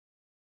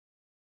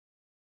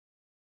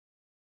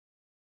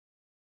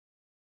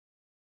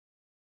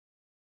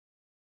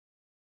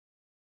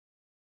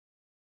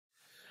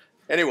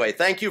Anyway,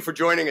 thank you for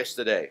joining us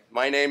today.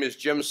 My name is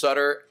Jim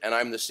Sutter, and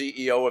I'm the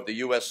CEO of the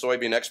U.S.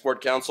 Soybean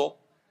Export Council.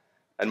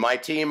 And my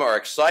team are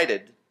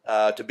excited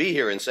to be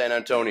here in San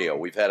Antonio.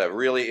 We've had a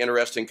really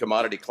interesting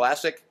commodity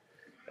classic,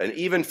 and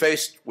even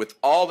faced with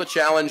all the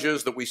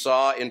challenges that we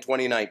saw in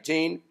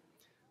 2019,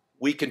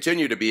 we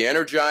continue to be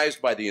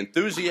energized by the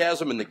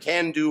enthusiasm and the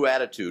can-do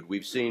attitude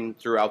we've seen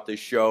throughout this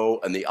show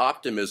and the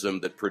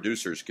optimism that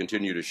producers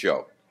continue to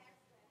show.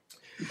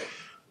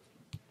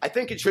 I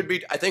think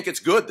it's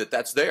good that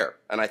that's there,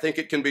 and I think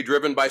it can be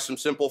driven by some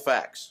simple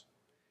facts.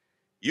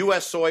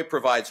 U.S. soy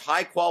provides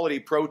high-quality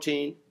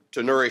protein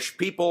to nourish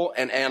people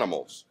and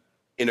animals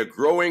in a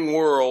growing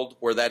world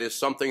where that is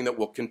something that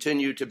will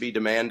continue to be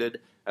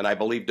demanded, and I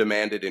believe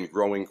demanded in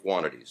growing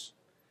quantities.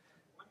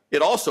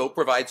 It also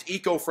provides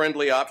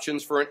eco-friendly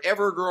options for an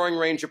ever-growing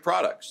range of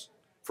products,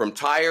 from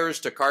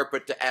tires to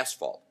carpet to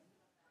asphalt.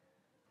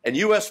 And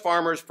U.S.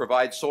 farmers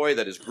provide soy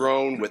that is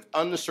grown with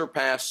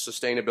unsurpassed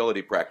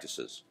sustainability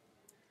practices.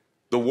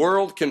 The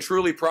world can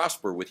truly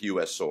prosper with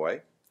U.S.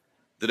 soy.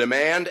 The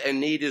demand and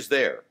need is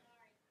there.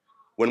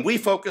 When we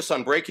focus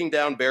on breaking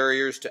down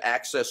barriers to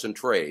access and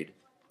trade,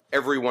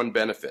 everyone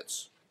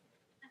benefits.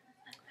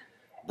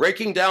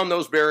 Breaking down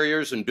those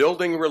barriers and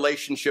building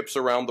relationships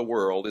around the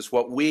world is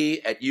what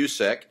we at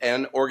USSEC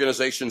and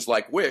organizations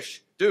like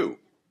WISHH do.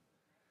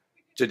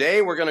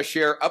 Today, we're going to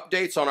share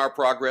updates on our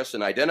progress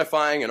in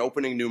identifying and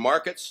opening new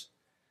markets,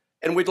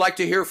 and we'd like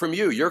to hear from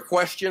you, your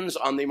questions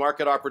on the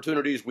market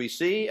opportunities we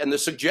see and the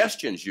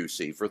suggestions you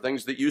see for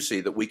things that you see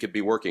that we could be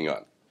working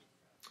on.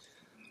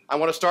 I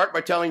want to start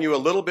by telling you a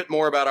little bit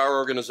more about our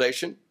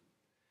organization.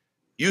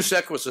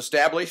 USSEC was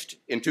established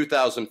in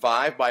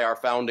 2005 by our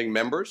founding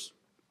members,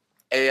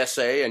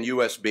 ASA and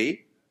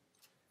USB.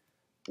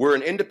 We're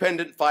an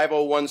independent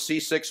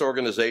 501c6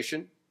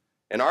 organization,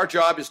 and our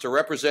job is to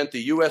represent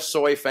the U.S.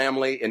 soy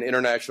family in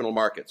international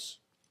markets.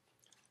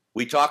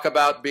 We talk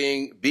about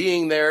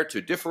being there to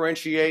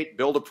differentiate,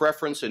 build a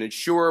preference, and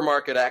ensure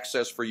market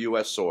access for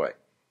U.S. soy.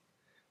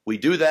 We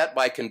do that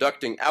by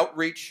conducting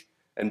outreach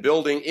and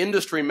building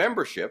industry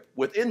membership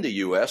within the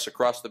U.S.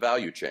 across the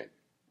value chain.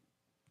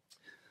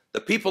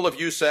 The people of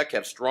USSEC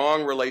have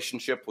strong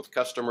relationship with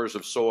customers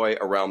of soy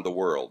around the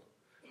world,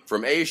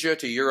 from Asia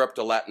to Europe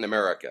to Latin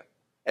America,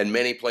 and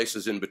many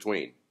places in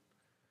between.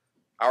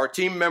 Our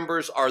team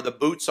members are the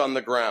boots on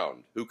the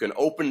ground who can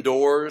open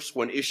doors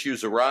when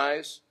issues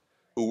arise,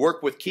 who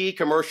work with key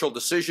commercial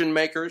decision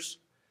makers,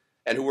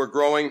 and who are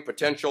growing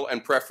potential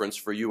and preference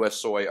for U.S.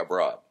 soy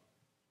abroad.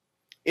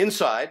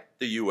 Inside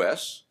the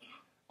U.S.,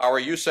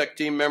 our USSEC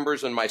team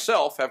members and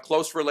myself have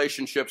close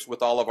relationships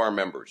with all of our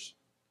members.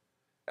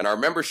 And our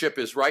membership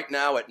is right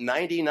now at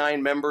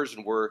 99 members,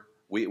 and we're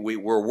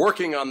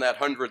working on that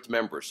 100th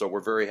member, so we're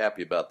very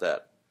happy about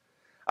that.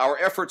 Our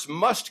efforts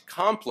must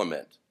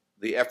complement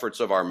the efforts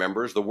of our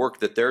members, the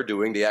work that they're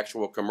doing, the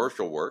actual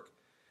commercial work,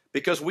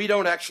 because we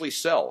don't actually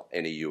sell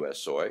any U.S.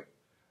 soy.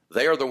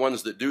 They are the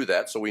ones that do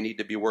that, so we need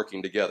to be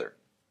working together.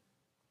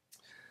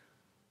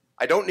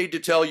 I don't need to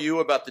tell you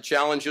about the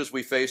challenges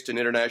we faced in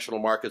international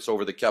markets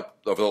over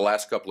the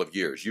last couple of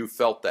years. You've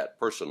felt that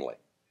personally,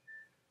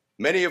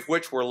 many of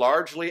which were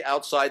largely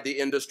outside the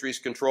industry's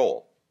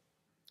control.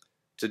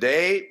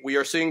 Today, we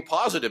are seeing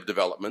positive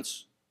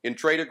developments in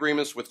trade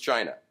agreements with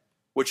China,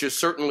 which is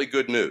certainly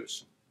good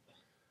news.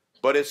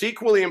 But it's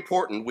equally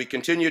important we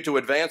continue to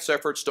advance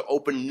efforts to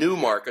open new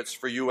markets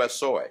for U.S.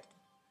 soy.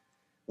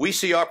 We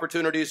see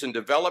opportunities in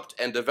developed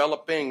and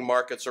developing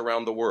markets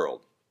around the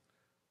world.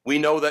 We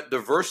know that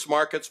diverse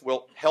markets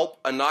will help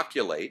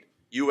inoculate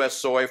U.S.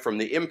 soy from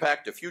the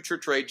impact of future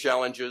trade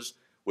challenges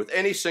with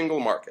any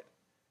single market,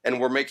 and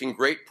we're making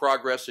great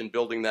progress in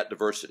building that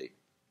diversity.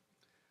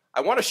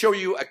 I want to show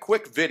you a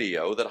quick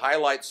video that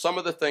highlights some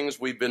of the things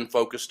we've been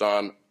focused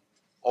on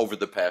over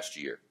the past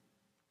year.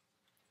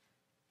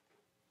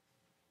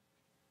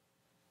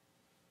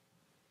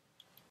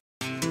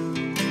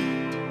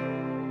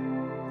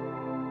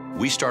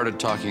 We started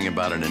talking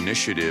about an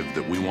initiative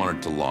that we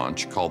wanted to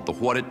launch called the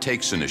What It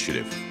Takes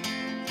Initiative.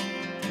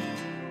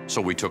 So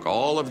we took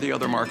all of the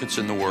other markets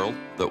in the world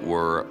that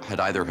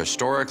had either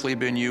historically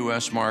been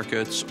U.S.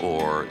 markets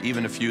or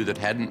even a few that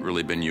hadn't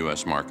really been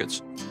U.S.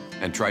 markets,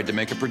 and tried to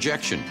make a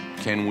projection.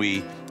 Can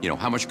we,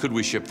 how much could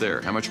we ship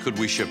there? How much could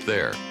we ship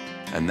there?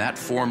 And that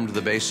formed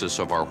the basis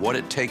of our What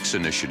It Takes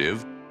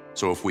initiative.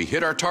 So if we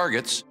hit our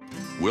targets,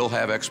 we'll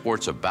have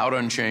exports about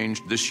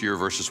unchanged this year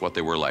versus what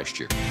they were last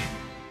year.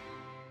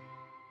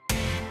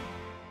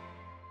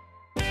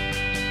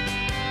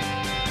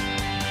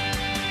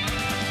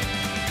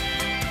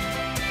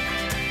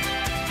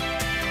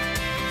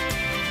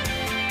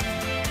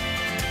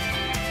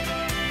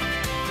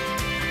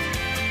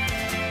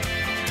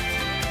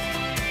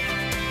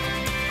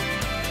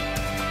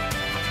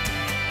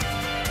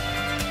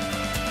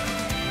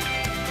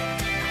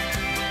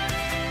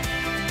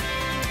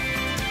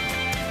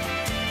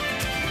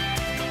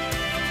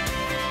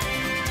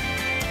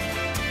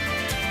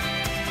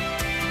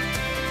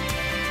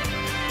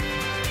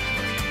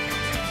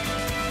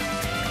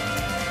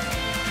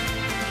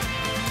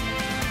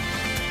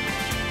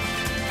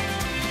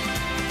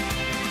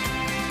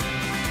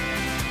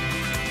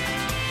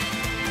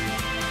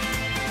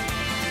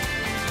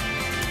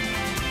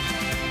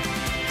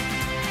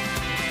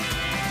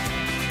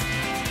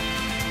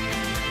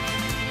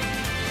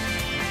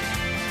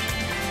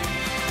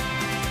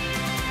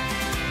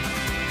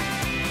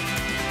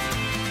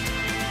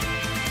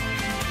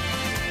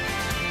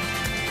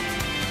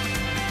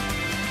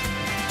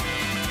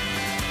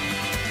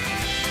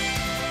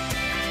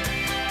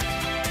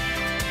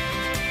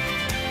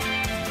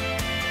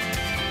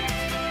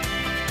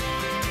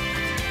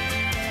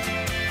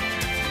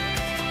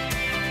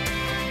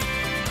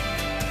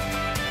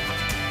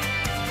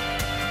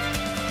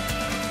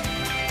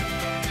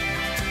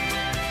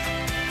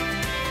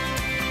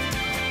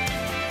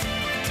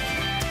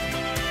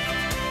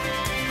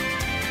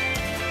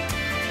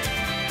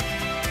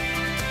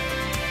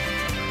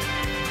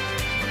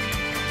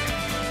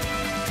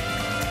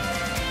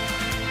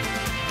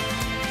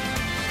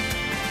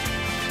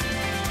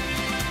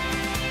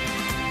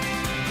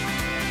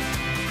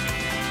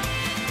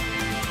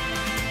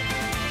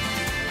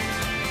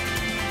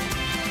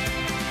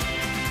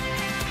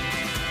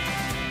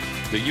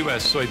 The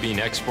U.S. Soybean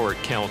Export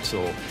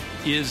Council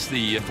is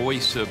the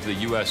voice of the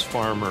U.S.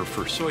 farmer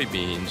for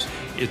soybeans.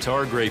 It's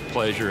our great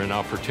pleasure and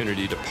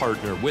opportunity to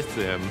partner with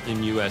them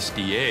in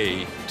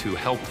USDA to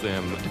help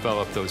them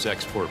develop those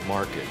export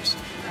markets.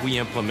 We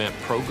implement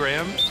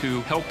programs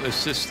to help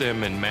assist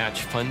them and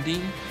match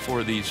funding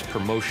for these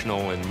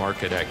promotional and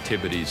market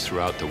activities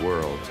throughout the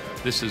world.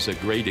 This is a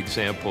great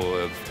example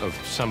of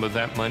some of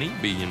that money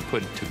being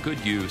put to good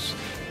use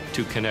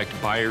to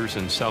connect buyers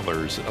and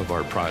sellers of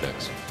our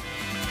products.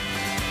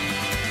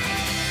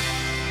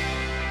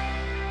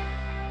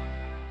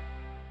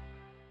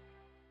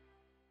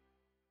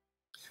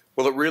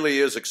 Well, it really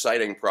is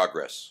exciting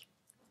progress.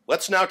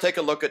 Let's now take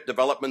a look at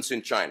developments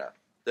in China.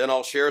 Then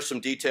I'll share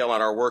some detail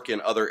on our work in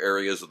other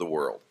areas of the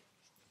world.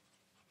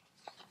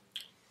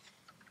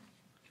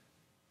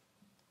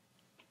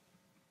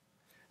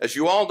 As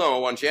you all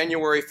know, on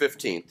January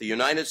 15th, the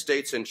United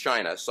States and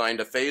China signed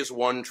a Phase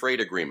 1 trade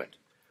agreement,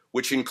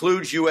 which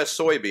includes U.S.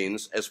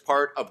 soybeans as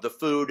part of the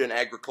food and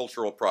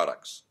agricultural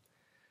products.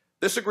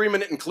 This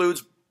agreement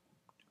includes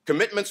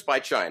commitments by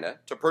China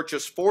to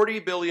purchase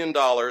 $40 billion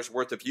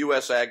worth of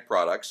U.S. ag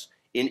products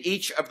in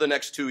each of the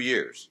next 2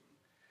 years.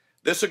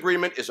 This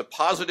agreement is a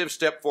positive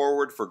step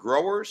forward for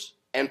growers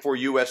and for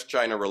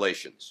U.S.-China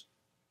relations.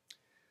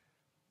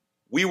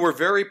 We were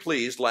very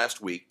pleased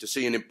last week to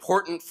see an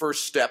important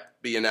first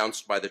step be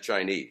announced by the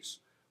Chinese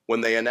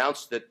when they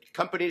announced that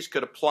companies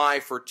could apply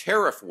for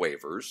tariff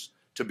waivers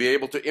to be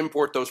able to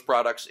import those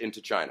products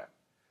into China.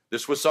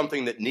 This was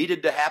something that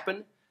needed to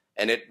happen,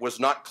 and it was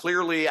not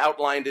clearly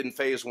outlined in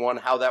Phase 1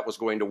 how that was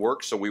going to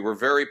work, so we were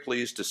very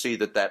pleased to see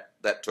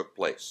that took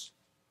place.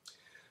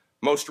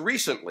 Most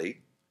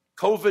recently,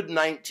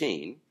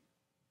 COVID-19,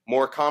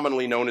 more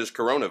commonly known as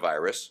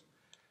coronavirus,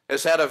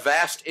 has had a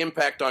vast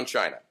impact on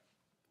China,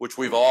 which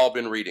we've all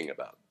been reading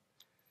about.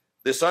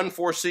 This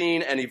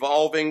unforeseen and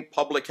evolving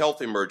public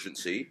health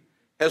emergency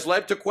has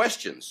led to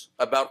questions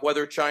about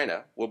whether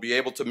China will be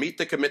able to meet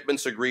the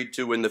commitments agreed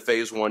to in the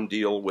Phase 1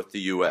 deal with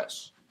the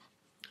U.S.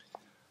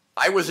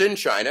 I was in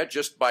China,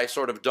 just by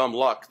sort of dumb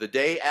luck, the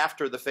day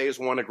after the Phase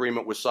 1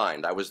 agreement was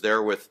signed. I was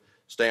there with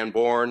Stan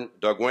Bourne,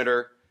 Doug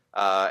Winter,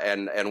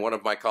 and one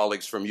of my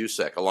colleagues from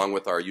USSEC, along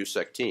with our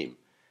USSEC team.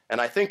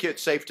 And I think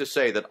it's safe to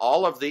say that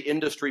all of the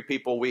industry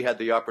people we had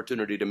the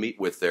opportunity to meet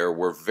with there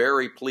were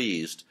very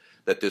pleased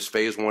that this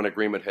Phase 1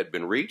 agreement had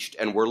been reached,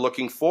 and we're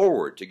looking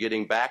forward to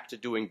getting back to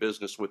doing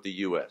business with the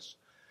U.S.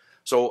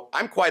 So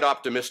I'm quite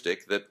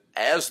optimistic that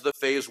as the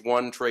Phase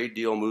 1 trade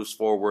deal moves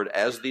forward,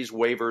 as these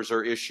waivers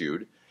are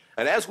issued,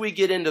 and as we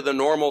get into the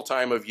normal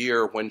time of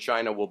year when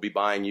China will be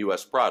buying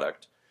U.S.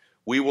 product,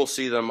 we will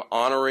see them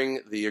honoring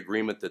the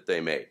agreement that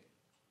they made.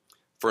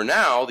 For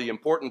now, the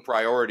important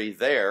priority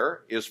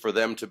there is for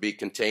them to be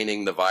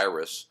containing the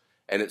virus,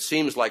 and it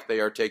seems like they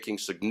are taking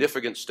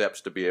significant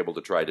steps to be able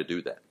to try to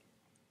do that.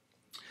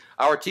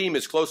 Our team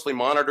is closely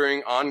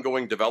monitoring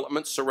ongoing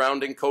developments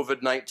surrounding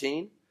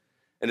COVID-19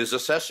 and is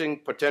assessing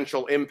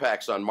potential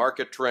impacts on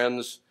market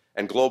trends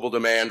and global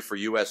demand for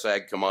U.S.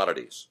 ag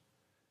commodities.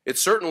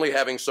 It's certainly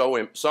having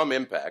some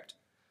impact,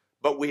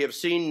 but we have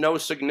seen no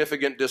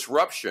significant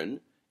disruption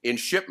in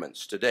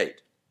shipments to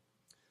date.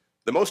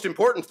 The most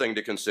important thing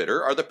to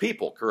consider are the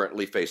people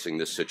currently facing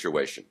this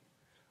situation.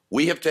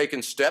 We have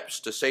taken steps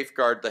to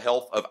safeguard the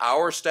health of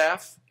our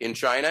staff in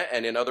China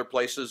and in other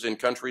places in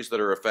countries that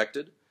are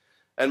affected,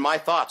 and my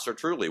thoughts are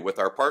truly with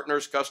our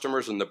partners,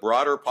 customers, and the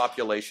broader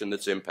population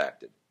that's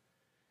impacted.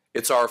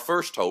 It's our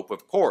first hope,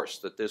 of course,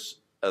 that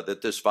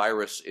this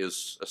virus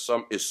is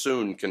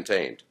soon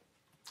contained.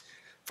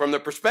 From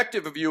the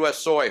perspective of U.S.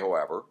 soy,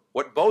 however,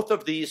 what both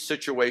of these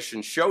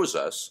situations shows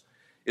us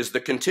is the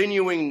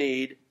continuing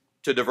need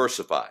to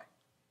diversify.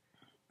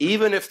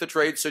 Even if the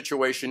trade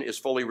situation is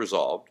fully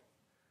resolved,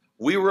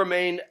 we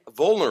remain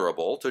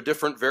vulnerable to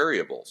different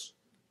variables,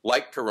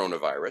 like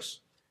coronavirus,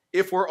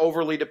 if we're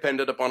overly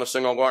dependent upon a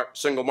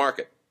single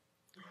market.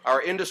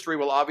 Our industry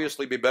will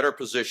obviously be better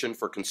positioned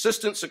for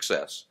consistent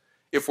success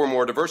if we're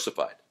more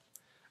diversified.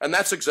 And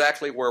that's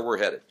exactly where we're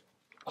headed.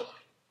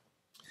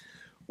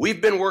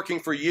 We've been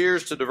working for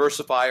years to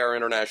diversify our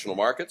international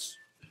markets.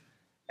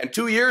 And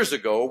 2 years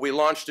ago, we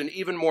launched an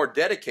even more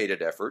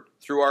dedicated effort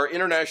through our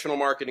international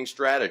marketing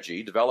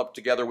strategy developed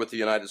together with the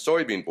United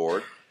Soybean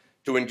Board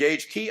to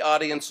engage key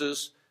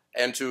audiences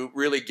and to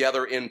really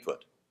gather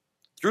input.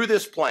 Through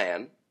this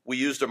plan, we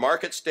used a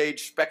market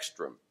stage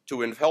spectrum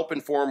to help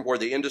inform where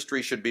the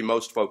industry should be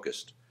most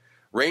focused,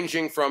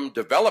 ranging from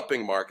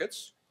developing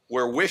markets,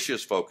 where WISHH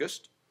is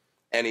focused,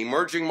 and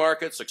emerging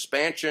markets,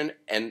 expansion,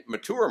 and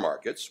mature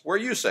markets, where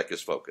USSEC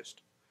is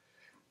focused.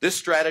 This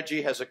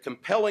strategy has a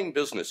compelling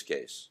business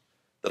case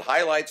that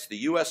highlights the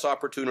U.S.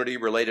 opportunity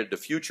related to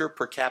future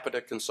per capita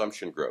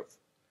consumption growth.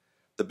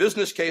 The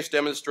business case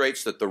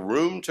demonstrates that the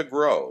room to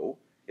grow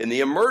in the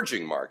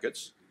emerging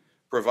markets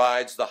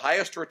provides the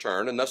highest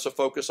return, and thus a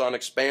focus on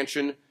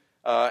expansion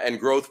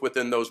and growth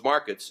within those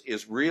markets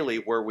is really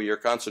where we are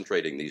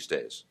concentrating these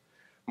days.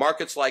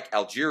 Markets like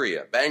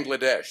Algeria,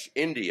 Bangladesh,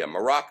 India,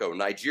 Morocco,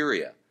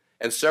 Nigeria,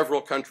 and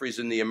several countries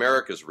in the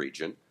Americas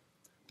region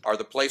are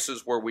the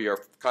places where we are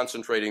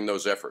concentrating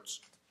those efforts.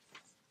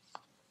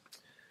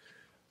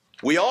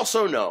 We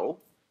also know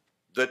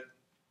that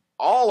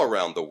all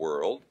around the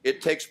world,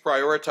 it takes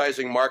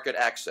prioritizing market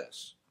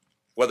access,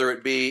 whether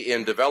it be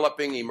in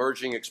developing,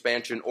 emerging,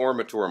 expansion, or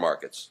mature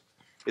markets.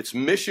 It's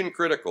mission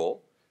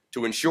critical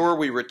to ensure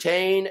we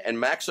retain and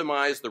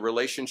maximize the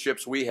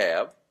relationships we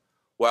have,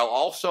 while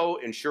also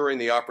ensuring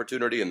the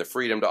opportunity and the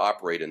freedom to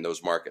operate in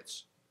those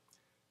markets.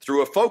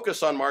 Through a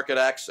focus on market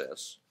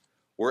access,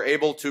 we're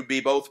able to be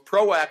both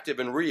proactive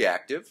and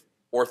reactive,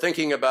 or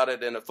thinking about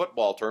it in a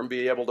football term,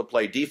 be able to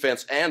play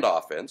defense and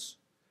offense,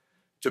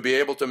 to be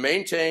able to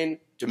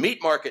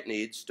meet market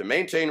needs, to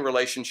maintain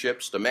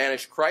relationships, to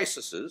manage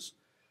crises,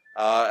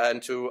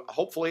 and to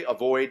hopefully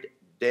avoid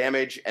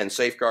damage and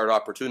safeguard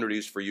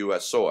opportunities for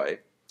U.S. soy,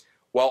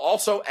 while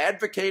also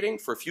advocating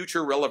for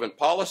future relevant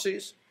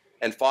policies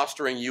and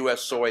fostering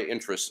U.S. soy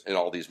interests in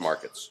all these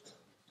markets.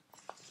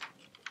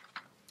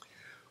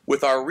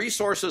 With our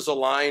resources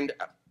aligned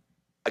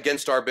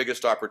against our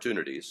biggest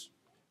opportunities,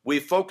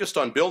 we've focused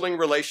on building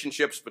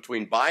relationships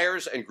between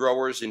buyers and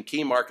growers in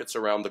key markets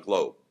around the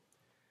globe.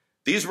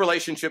 These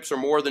relationships are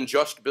more than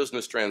just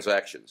business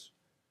transactions.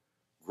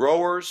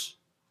 Growers,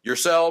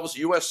 yourselves,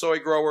 U.S. soy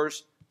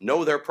growers,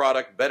 know their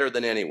product better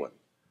than anyone.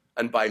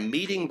 And by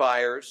meeting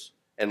buyers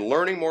and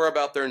learning more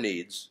about their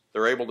needs,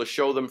 they're able to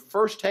show them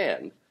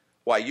firsthand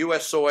why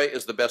U.S. soy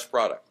is the best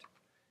product.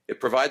 It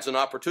provides an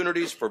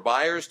opportunity for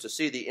buyers to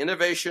see the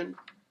innovation,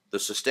 the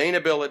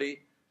sustainability,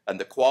 and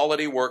the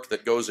quality work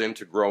that goes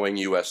into growing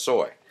U.S.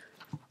 soy.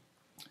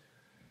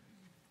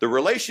 The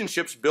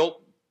relationships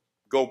built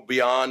go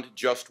beyond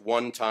just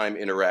one-time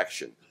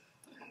interaction.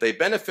 They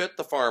benefit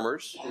the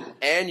farmers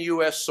and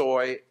U.S.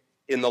 soy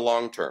in the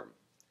long term.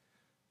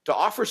 To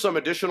offer some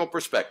additional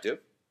perspective,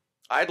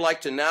 I'd like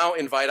to now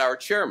invite our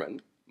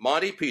chairman,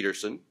 Monte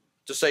Peterson,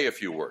 to say a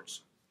few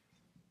words.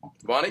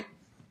 Monte?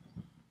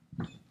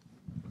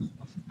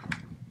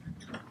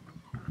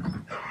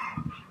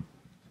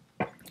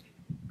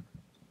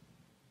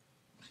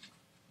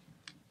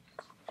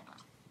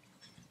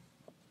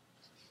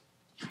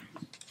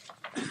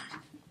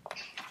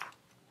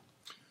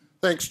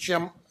 Thanks,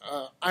 Jim.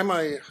 I'm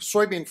a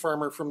soybean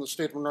farmer from the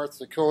state of North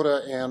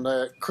Dakota, and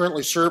I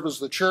currently serve as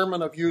the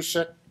chairman of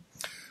USSEC.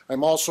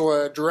 I'm also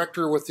a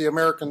director with the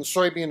American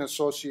Soybean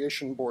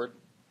Association Board.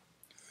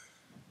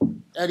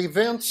 At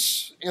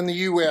events in the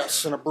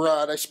U.S. and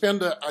abroad, I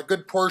spend a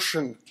good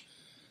portion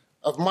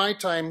of my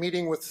time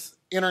meeting with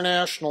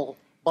international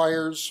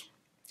buyers,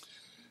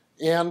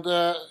 and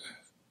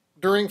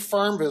during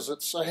farm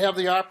visits, I have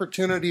the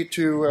opportunity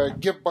to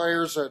give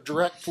buyers a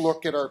direct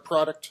look at our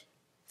product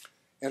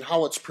and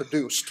how it's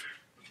produced.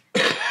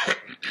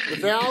 The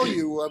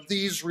value of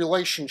these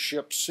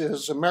relationships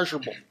is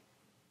immeasurable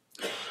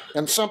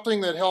and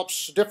something that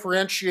helps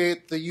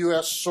differentiate the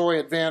U.S. soy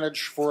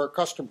advantage for our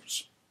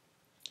customers.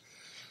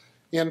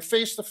 In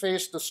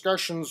face-to-face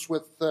discussions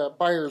with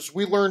buyers,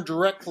 we learn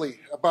directly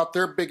about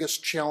their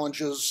biggest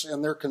challenges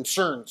and their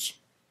concerns,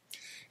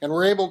 and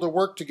we're able to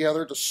work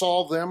together to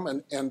solve them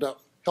and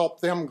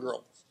help them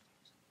grow.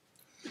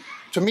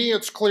 To me,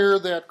 it's clear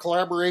that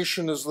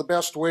collaboration is the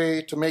best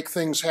way to make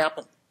things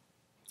happen.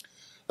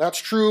 That's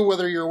true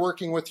whether you're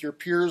working with your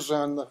peers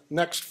on the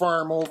next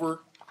farm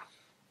over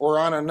or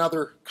on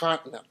another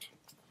continent.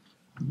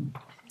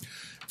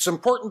 It's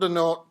important to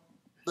note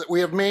that we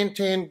have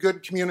maintained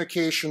good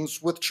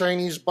communications with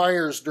Chinese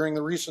buyers during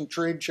the recent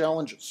trade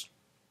challenges.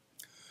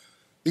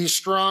 These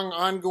strong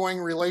ongoing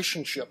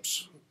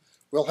relationships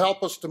will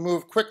help us to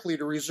move quickly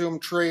to resume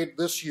trade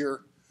this year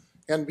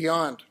and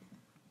beyond.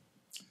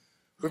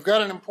 We've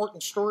got an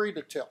important story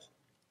to tell.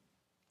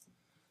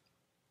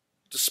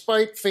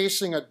 Despite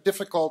facing a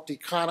difficult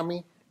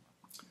economy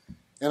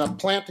and a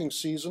planting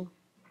season,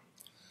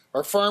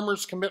 our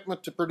farmers'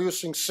 commitment to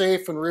producing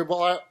safe and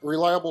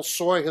reliable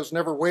soy has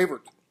never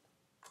wavered.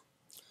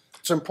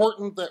 It's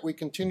important that we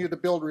continue to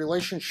build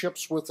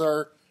relationships with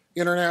our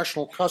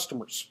international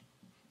customers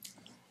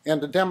and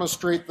to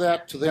demonstrate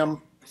that to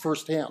them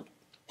firsthand.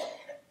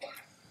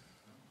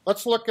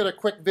 Let's look at a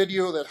quick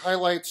video that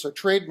highlights a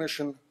trade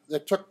mission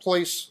that took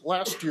place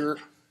last year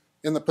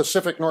in the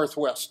Pacific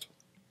Northwest.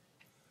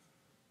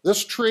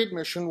 This trade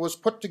mission was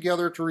put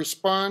together to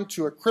respond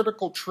to a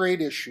critical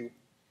trade issue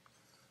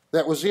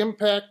that was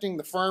impacting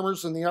the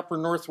farmers in the upper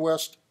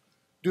Northwest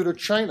due to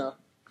China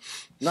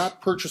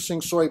not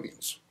purchasing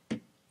soybeans.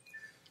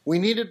 We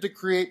needed to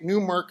create new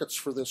markets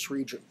for this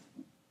region.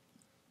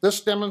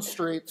 This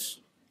demonstrates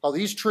how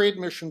these trade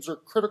missions are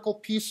critical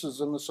pieces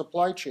in the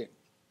supply chain.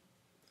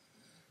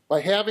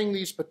 By having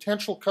these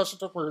potential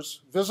customers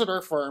visit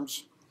our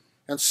farms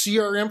and see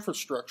our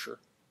infrastructure,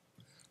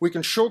 we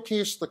can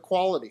showcase the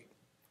quality,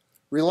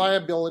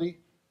 reliability,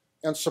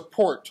 and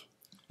support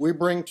we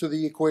bring to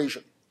the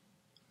equation,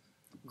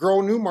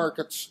 grow new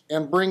markets,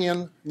 and bring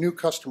in new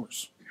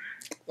customers.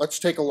 Let's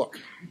take a look.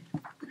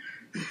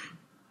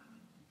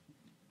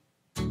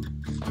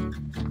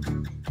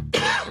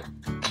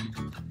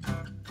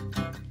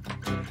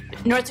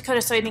 North Dakota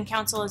Soybean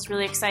Council is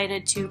really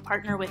excited to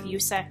partner with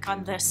USSEC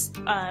on this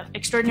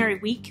extraordinary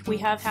week we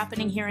have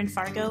happening here in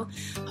Fargo,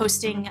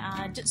 hosting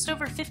just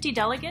over 50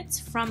 delegates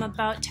from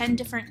about 10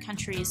 different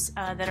countries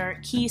that are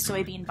key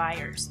soybean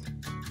buyers.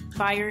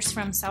 Buyers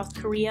from South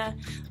Korea,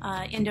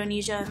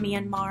 Indonesia,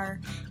 Myanmar,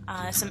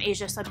 some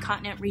Asia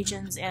subcontinent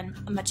regions, and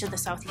much of the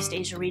Southeast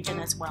Asia region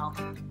as well.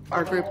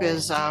 Our group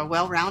is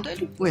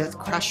well-rounded with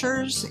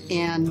crushers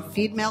and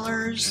feed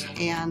millers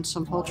and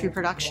some poultry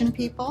production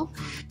people.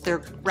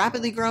 They're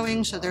rapidly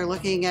growing, so they're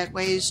looking at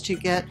ways to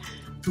get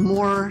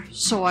more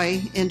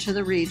soy into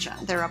the region.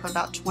 They're up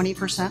about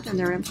 20% in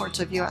their imports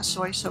of U.S.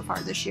 soy so far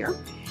this year,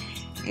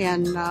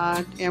 and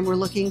we're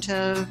looking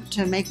to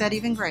make that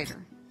even greater.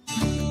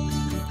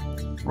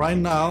 Right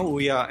now,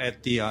 we are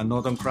at the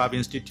Northern Crop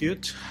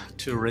Institute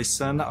to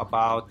listen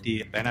about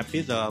the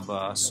benefit of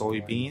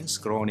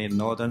soybeans grown in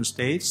northern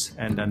states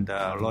and then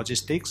the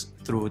logistics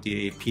through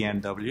the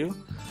PNW.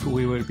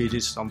 We will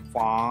visit some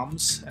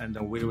farms, and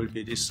then we will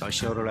visit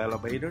shuttle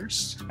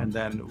elevators, and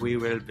then we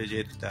will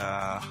visit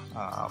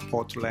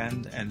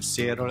Portland and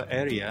Seattle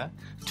area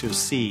to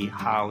see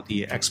how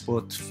the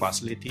export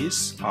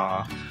facilities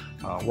are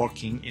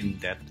working in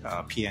that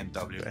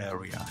PNW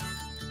area.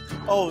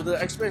 Oh, the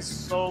experience is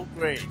so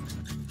great.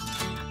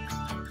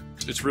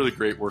 It's really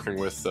great working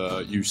with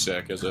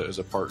USSEC as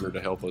a partner to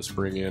help us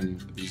bring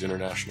in these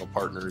international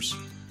partners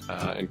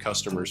and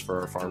customers for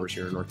our farmers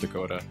here in North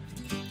Dakota.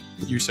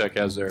 USSEC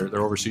has their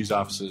overseas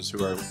offices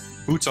who are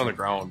boots on the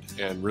ground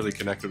and really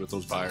connected with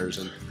those buyers,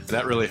 and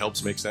that really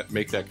helps make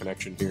that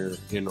connection here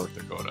in North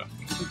Dakota.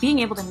 Being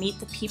able to meet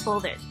the people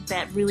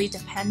that really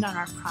depend on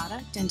our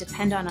product and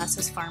depend on us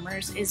as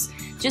farmers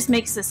just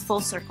makes this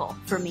full circle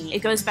for me.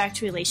 It goes back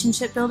to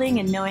relationship building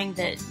and knowing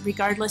that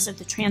regardless of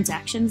the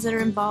transactions that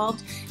are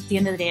involved, at the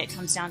end of the day it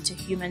comes down to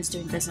humans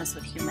doing business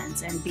with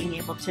humans and being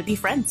able to be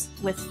friends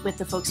with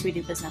the folks we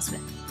do business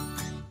with.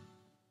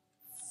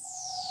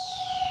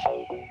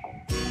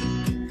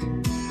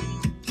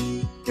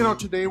 You know,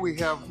 today we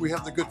have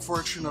the good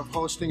fortune of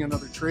hosting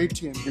another trade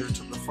team here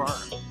to the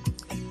farm,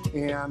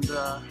 and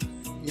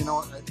you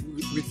know,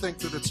 we think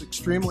that it's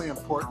extremely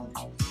important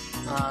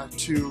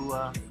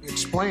to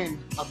explain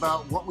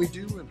about what we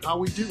do and how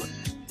we do it,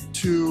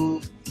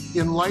 to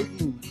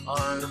enlighten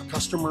our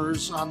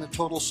customers on the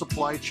total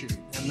supply chain,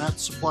 and that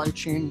supply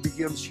chain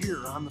begins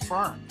here on the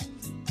farm.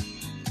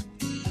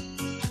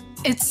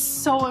 It's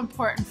so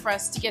important for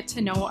us to get to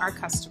know our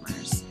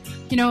customers.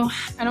 You know,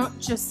 I don't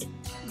just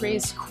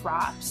raise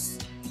crops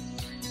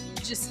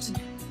just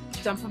to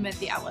dump them at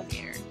the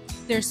elevator.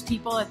 There's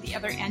people at the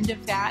other end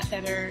of that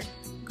are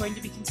going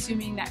to be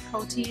consuming that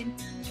protein,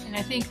 and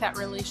I think that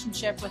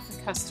relationship with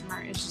the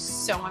customer is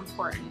just so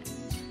important.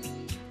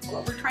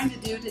 What we're trying to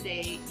do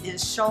today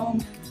is show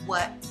them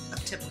what a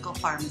typical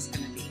farm is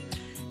going to be.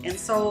 And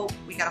so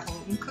we got a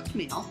home cooked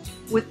meal.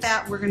 With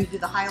that, we're going to do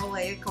the high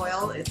oleic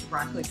oil, it's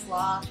broccoli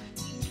slaw.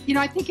 You know,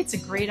 I think it's a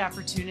great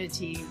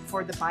opportunity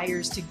for the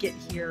buyers to get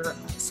here.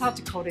 South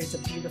Dakota is a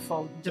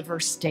beautiful,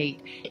 diverse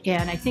state,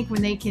 and I think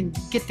when they can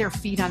get their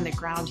feet on the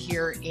ground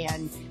here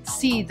and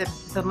see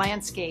the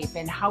landscape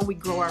and how we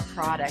grow our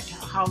product,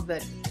 how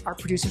our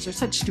producers are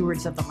such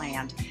stewards of the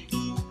land.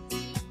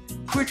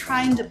 We're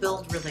trying to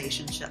build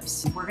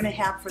relationships. We're going to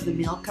have for the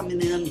meal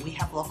coming in, we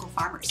have local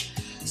farmers.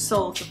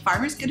 So the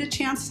farmers get a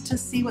chance to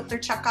see what their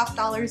checkoff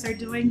dollars are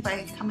doing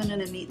by coming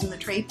in and meeting the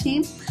trade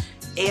team.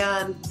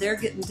 And they're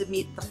getting to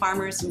meet the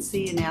farmers and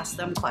see and ask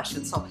them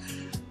questions. So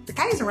the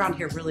guys around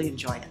here really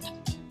enjoy it.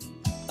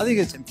 I think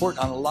it's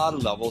important on a lot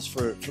of levels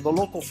for the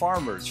local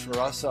farmers, for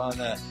us on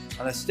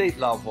a state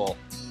level,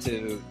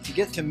 to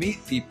get to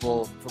meet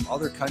people from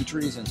other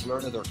countries and to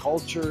learn of their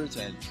cultures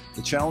and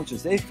the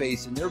challenges they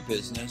face in their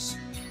business,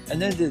 and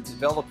then to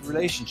develop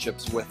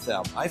relationships with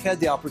them. I've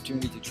had the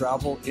opportunity to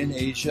travel in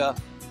Asia,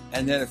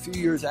 and then a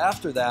few years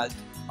after that,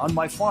 on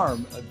my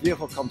farm, a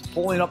vehicle comes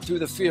pulling up through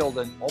the field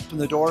and open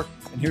the door,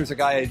 and here's a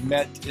guy I'd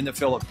met in the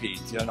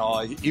Philippines. You know,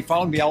 he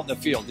found me out in the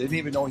field, didn't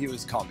even know he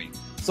was coming.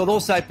 So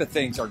those type of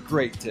things are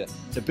great to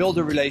build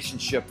a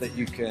relationship that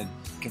you can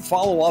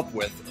follow up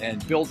with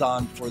and build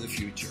on for the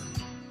future.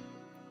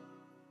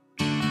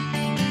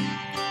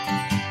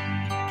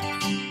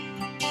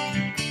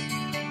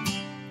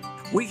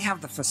 We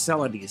have the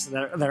facilities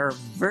that are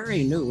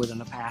very new within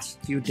the past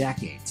few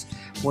decades,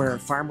 where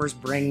farmers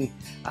bring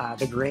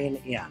the grain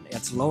in.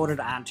 It's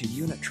loaded onto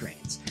unit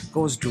trains,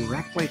 goes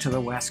directly to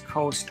the West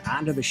Coast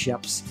onto the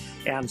ships,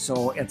 and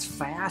so it's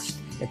fast,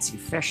 it's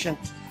efficient,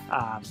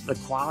 the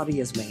quality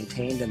is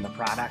maintained in the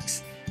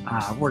products.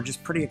 We're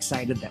just pretty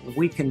excited that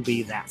we can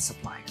be that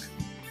supplier.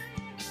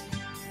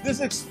 This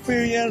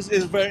experience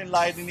is very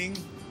enlightening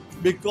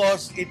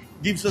because it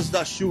gives us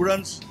the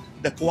assurance,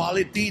 the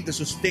quality, the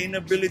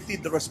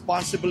sustainability, the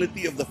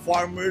responsibility of the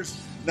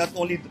farmers, not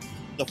only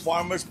the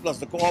farmers plus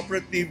the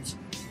cooperatives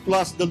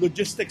plus the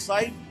logistics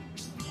side,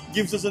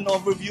 gives us an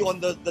overview on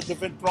the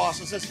different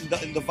processes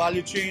in the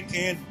value chain,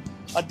 and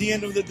at the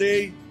end of the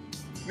day,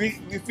 we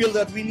feel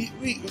that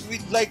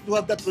we'd like to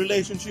have that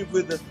relationship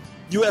with the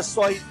U.S.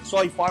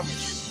 soy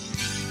farmers.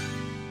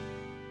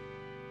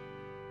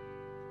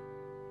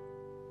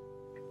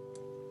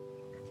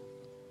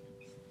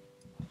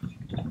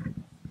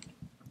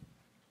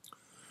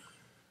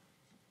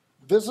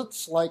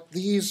 visits like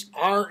these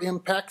are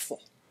impactful.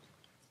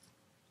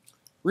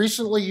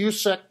 Recently,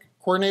 USSEC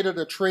coordinated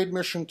a trade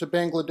mission to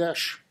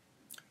Bangladesh,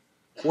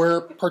 where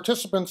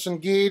participants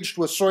engaged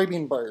with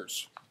soybean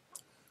buyers,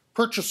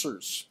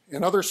 purchasers,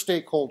 and other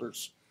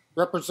stakeholders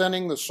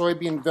representing the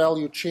soybean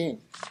value chain.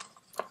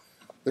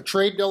 The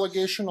trade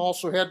delegation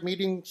also had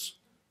meetings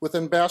with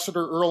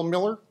Ambassador Earl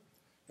Miller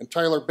and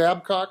Tyler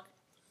Babcock,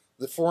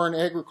 the Foreign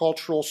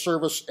Agricultural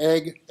Service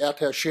Ag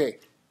Attaché.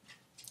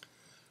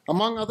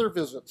 Among other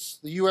visits,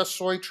 the U.S.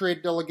 soy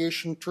trade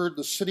delegation toured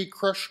the City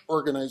Crush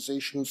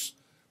Organization's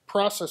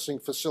processing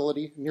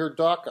facility near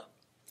Dhaka,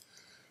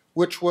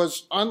 which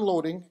was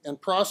unloading and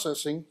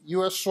processing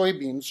U.S.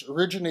 soybeans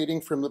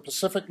originating from the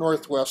Pacific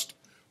Northwest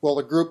while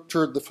the group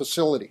toured the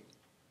facility.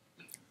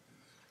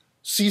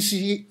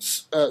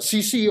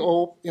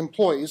 CCO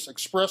employees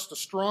expressed a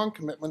strong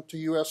commitment to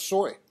U.S.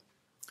 soy,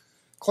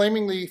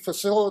 claiming the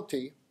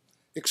facility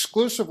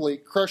exclusively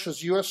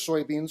crushes U.S.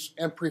 soybeans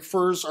and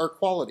prefers our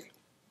quality,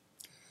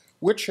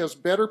 which has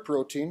better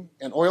protein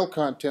and oil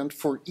content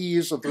for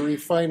ease of the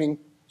refining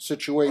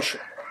situation.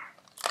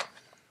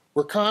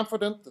 We're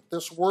confident that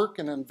this work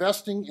and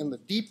investing in the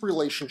deep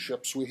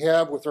relationships we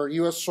have with our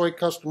U.S. soy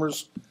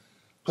customers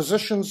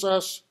positions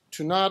us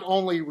to not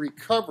only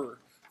recover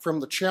from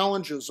the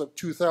challenges of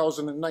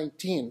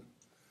 2019,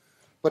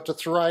 but to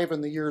thrive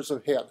in the years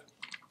ahead.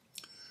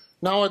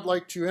 Now I'd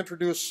like to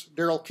introduce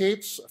Daryl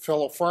Cates, a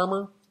fellow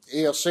farmer,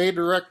 ASA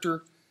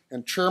Director,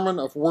 and Chairman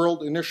of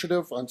World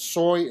Initiative on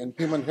Soy and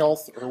Human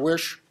Health, or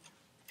WISHH.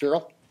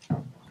 Daryl?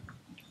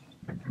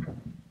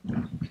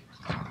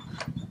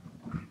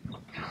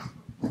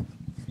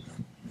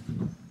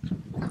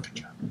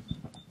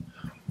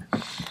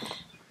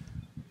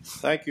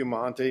 Thank you,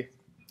 Monte.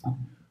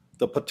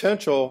 The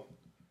potential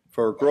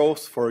for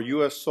growth for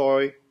U.S.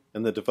 soy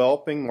in the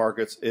developing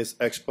markets is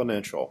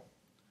exponential.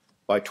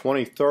 By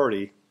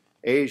 2030,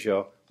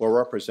 Asia will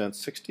represent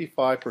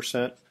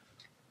 65%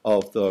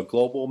 of the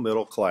global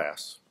middle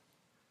class.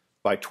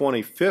 By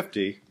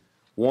 2050,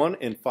 1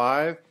 in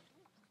 5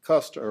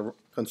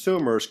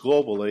 consumers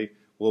globally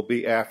will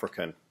be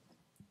African.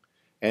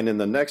 And in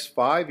the next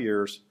 5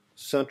 years,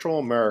 Central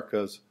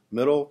America's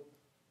middle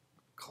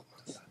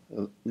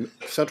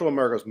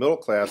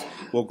class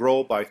will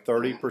grow by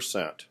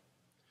 30%.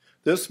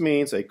 This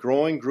means a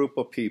growing group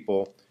of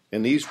people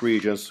in these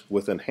regions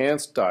with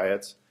enhanced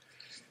diets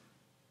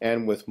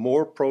and with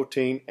more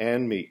protein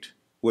and meat,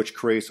 which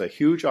creates a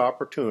huge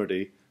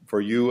opportunity for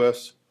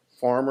U.S.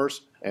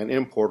 farmers and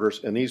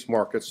importers in these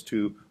markets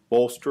to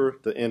bolster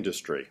the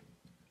industry,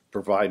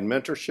 provide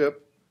mentorship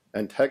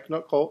and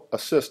technical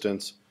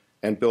assistance,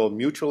 and build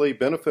mutually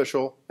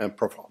beneficial and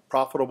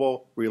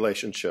profitable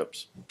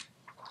relationships.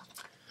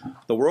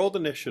 The World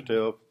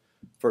Initiative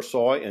for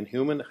Soy and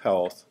Human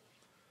Health,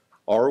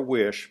 or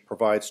WISHH,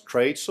 provides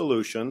trade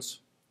solutions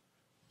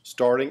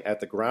starting at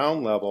the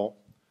ground level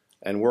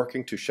and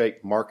working to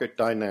shape market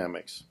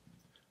dynamics,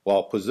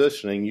 while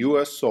positioning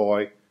U.S.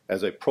 soy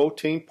as a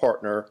protein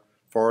partner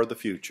for the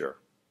future.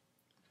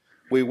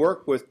 We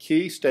work with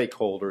key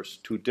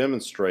stakeholders to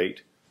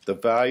demonstrate the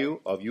value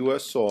of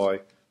U.S.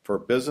 soy for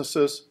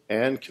businesses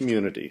and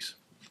communities.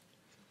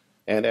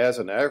 And as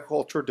an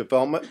agriculture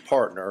development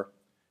partner,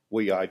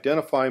 we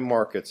identify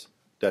markets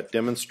that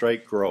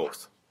demonstrate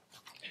growth,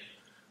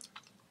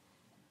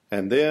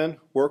 and then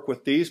work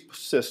with these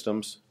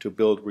systems to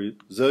build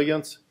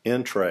resilience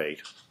in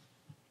trade.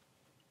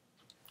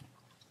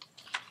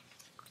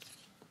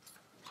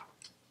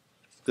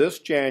 This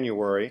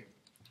January,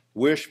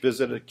 WISHH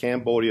visited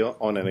Cambodia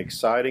on an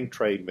exciting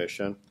trade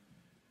mission.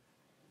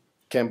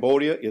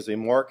 Cambodia is a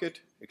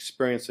market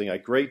experiencing a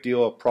great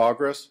deal of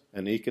progress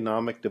and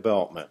economic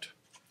development.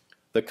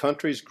 The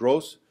country's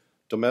gross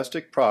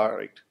domestic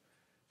product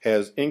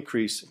is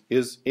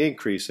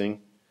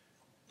increasing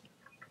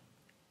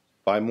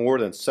by more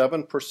than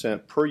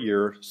 7% per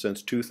year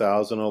since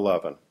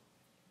 2011.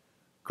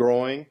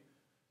 Growing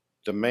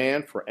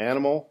demand for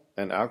animal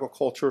and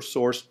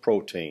agriculture-sourced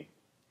protein.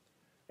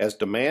 As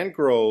demand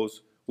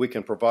grows, we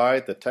can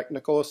provide the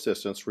technical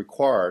assistance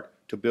required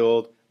to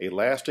build a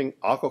lasting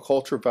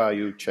aquaculture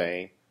value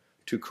chain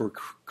to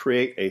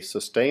create a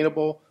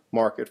sustainable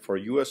market for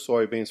U.S.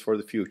 soybeans for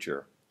the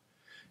future.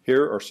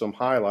 Here are some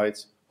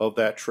highlights of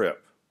that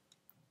trip.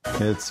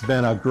 It's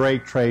been a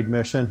great trade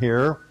mission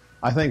here.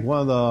 I think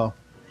one of the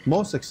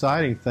most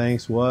exciting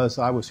things was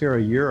I was here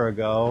a year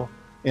ago.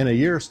 In a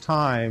year's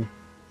time,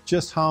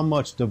 just how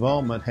much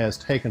development has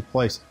taken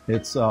place.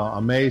 It's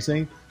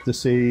amazing to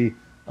see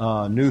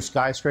new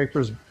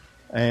skyscrapers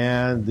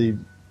and the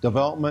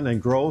development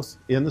and growth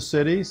in the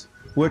cities,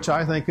 which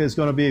I think is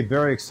going to be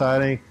very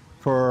exciting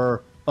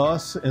for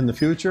us in the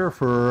future,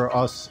 for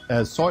us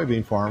as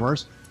soybean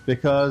farmers,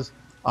 because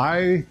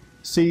I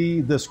see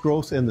this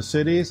growth in the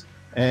cities,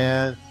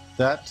 and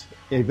that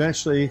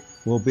eventually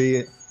will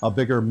be a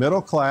bigger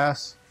middle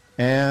class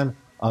and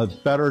a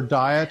better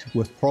diet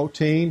with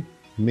protein,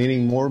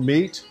 meaning more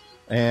meat,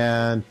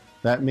 and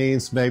that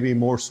means maybe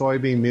more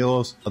soybean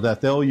meals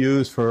that they'll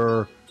use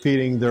for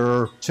feeding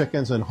their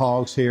chickens and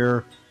hogs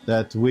here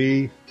that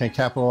we can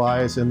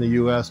capitalize in the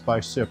U.S. by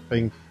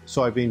shipping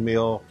soybean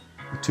meal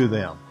to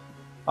them.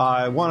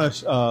 I want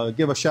to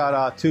give a shout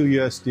out to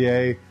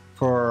USDA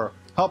for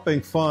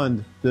helping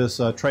fund this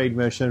trade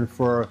mission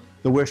for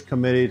the WISHH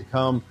committee to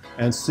come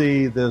and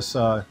see this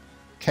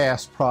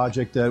CAST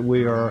project that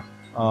we are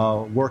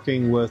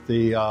working with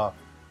the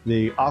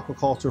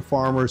aquaculture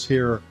farmers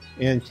here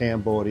in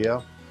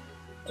Cambodia.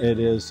 It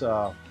is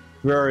a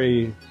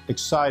very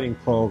exciting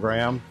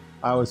program.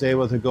 I was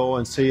able to go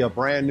and see a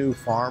brand new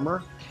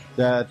farmer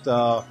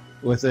that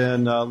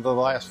within the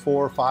last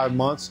 4 or 5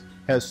 months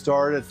has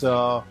started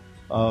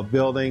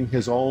building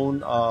his own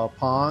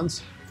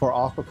ponds for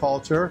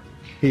aquaculture.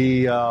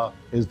 He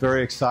is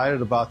very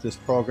excited about this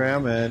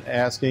program and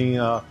asking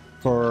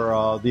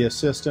for the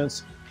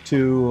assistance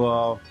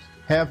to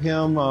have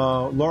him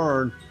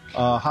learn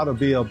how to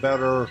be a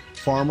better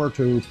farmer,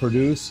 to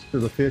produce to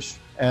the fish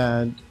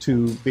and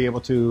to be able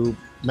to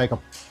make a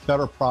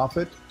better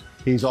profit.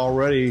 He's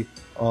already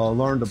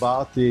learned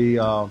about the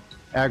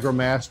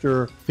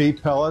AgriMaster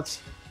feed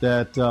pellets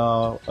that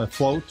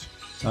float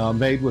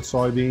made with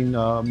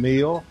soybean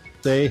meal.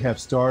 They have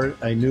started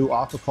a new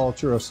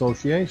aquaculture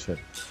association,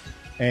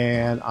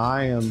 and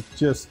I am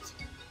just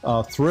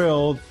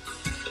thrilled.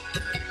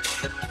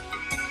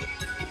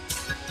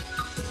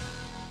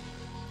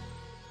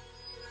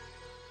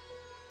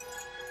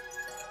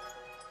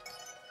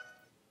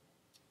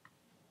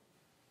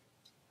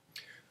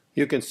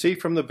 You can see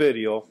from the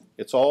video,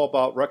 it's all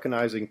about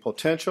recognizing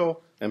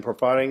potential and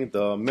providing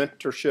the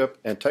mentorship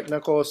and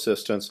technical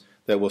assistance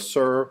that will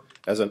serve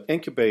as an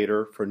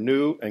incubator for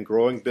new and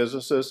growing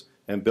businesses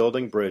and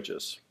building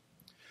bridges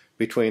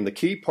between the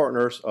key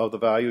partners of the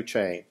value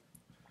chain.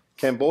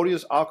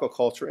 Cambodia's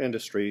aquaculture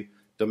industry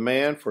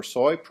demand for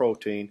soy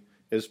protein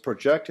is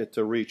projected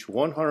to reach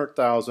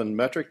 100,000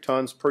 metric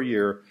tons per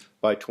year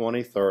by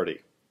 2030.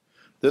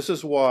 This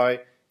is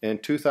why in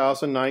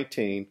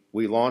 2019,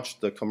 we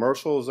launched the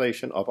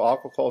Commercialization of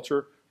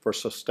Aquaculture for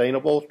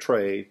Sustainable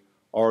Trade,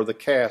 or the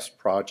CAST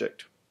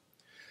project.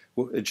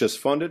 It's just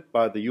funded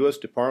by the U.S.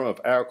 Department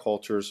of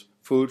Agriculture's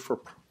Food for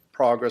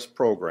Progress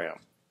program.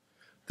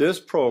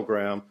 This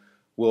program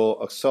will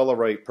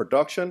accelerate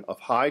production of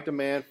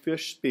high-demand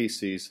fish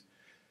species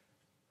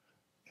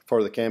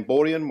for the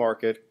Cambodian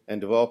market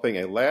and developing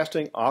a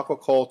lasting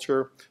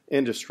aquaculture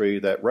industry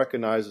that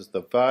recognizes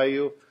the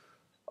value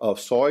of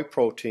soy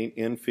protein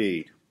in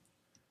feed.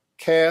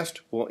 CAST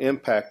will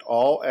impact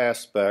all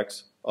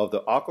aspects of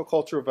the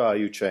aquaculture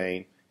value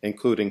chain,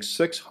 including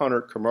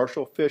 600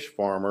 commercial fish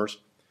farmers,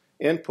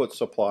 input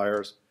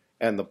suppliers,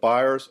 and the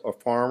buyers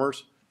of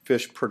farmers'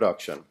 fish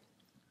production.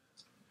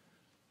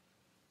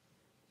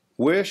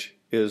 WISHH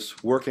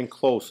is working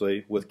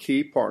closely with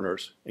key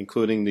partners,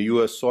 including the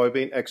U.S.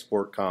 Soybean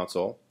Export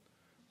Council,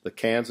 the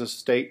Kansas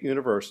State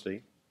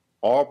University,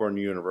 Auburn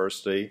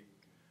University,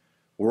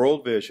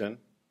 World Vision,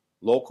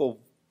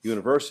 local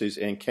universities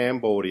in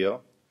Cambodia,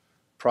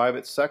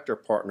 private sector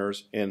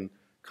partners in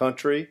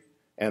country,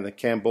 and the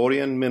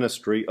Cambodian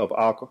Ministry of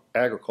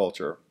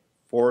Agriculture,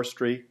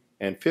 Forestry,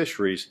 and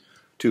Fisheries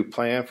to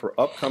plan for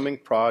upcoming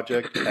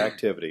project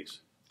activities.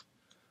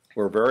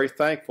 We're very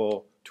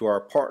thankful to our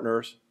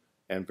partners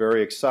and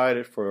very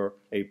excited for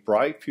a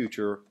bright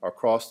future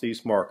across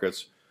these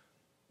markets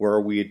where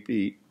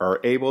we are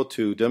able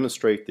to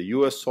demonstrate the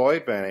U.S. soy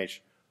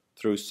advantage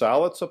through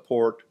solid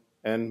support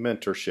and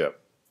mentorship,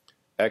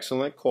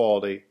 excellent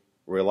quality,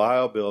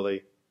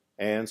 reliability,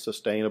 and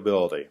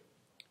sustainability.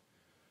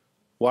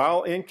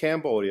 While in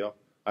Cambodia,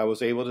 I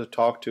was able to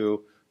talk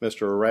to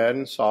Mr.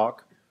 Radin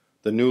Sok,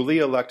 the newly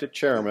elected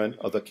chairman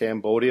of the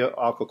Cambodia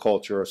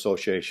Aquaculture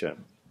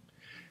Association.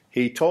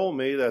 He told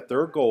me that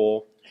their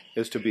goal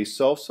is to be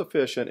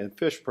self-sufficient in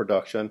fish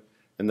production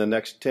in the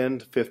next 10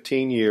 to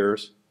 15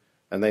 years,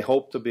 and they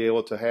hope to be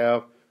able to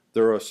have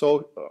their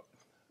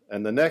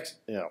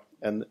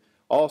and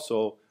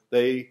also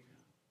they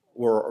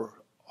were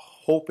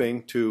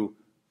hoping to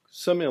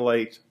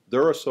simulate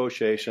their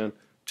association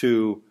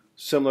to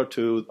similar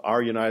to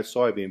our United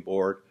Soybean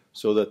Board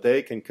so that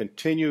they can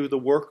continue the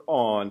work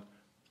on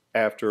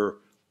after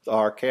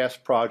our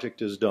CAST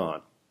project is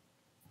done.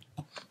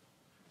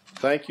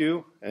 Thank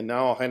you, and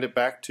now I'll hand it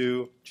back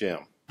to Jim.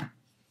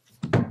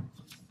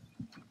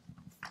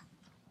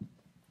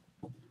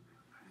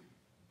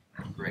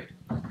 Great.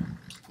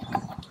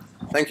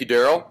 Thank you,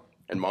 Daryl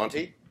and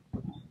Monte.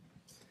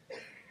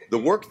 The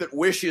work that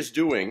WISHH is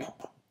doing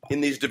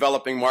in these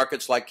developing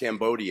markets like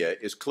Cambodia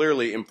is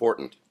clearly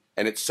important,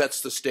 and it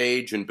sets the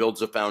stage and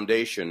builds a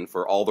foundation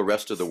for all the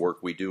rest of the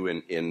work we do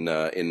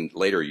in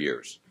later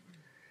years.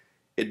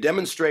 It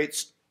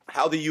demonstrates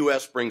how the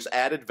U.S. brings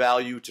added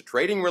value to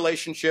trading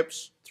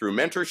relationships through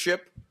mentorship,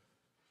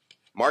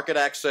 market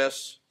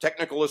access,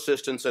 technical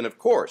assistance, and of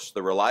course,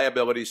 the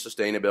reliability,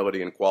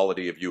 sustainability, and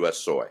quality of U.S.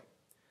 soy.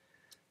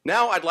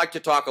 Now I'd like to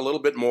talk a little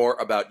bit more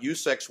about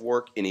USSEC's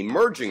work in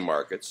emerging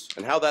markets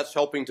and how that's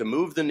helping to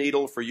move the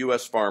needle for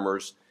U.S.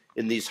 farmers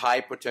in these high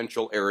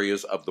potential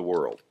areas of the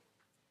world.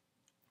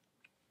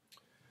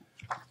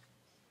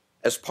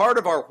 As part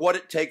of our What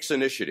It Takes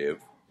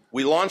initiative,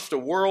 we launched a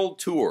world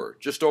tour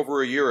just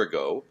over a year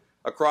ago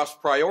across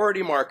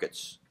priority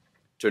markets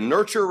to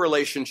nurture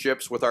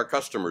relationships with our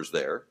customers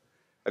there,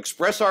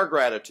 express our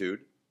gratitude,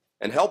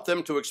 and help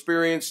them to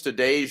experience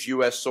today's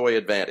U.S. soy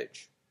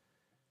advantage.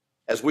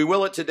 As we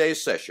will at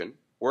today's session,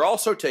 we're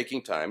also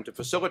taking time to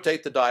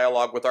facilitate the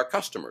dialogue with our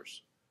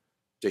customers,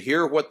 to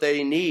hear what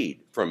they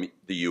need from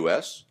the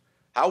U.S.,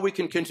 how we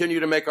can continue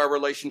to make our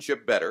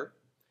relationship better,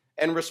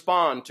 and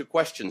respond to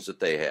questions that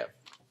they have.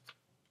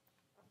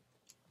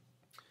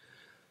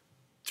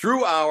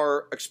 Through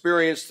our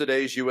Experience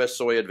Today's U.S.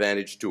 Soy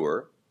Advantage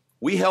Tour,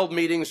 we held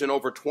meetings in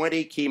over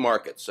 20 key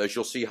markets, as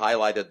you'll see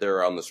highlighted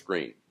there on the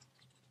screen.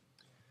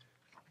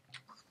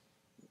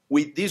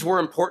 These were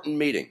important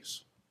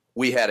meetings.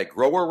 We had a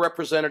grower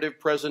representative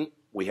present,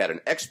 we had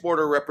an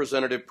exporter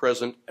representative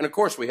present, and of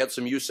course we had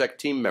some USSEC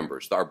team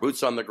members, our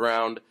boots on the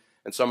ground,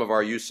 and some of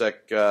our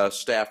USSEC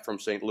staff from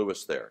St.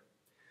 Louis there.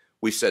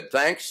 We said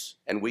thanks,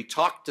 and we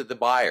talked to the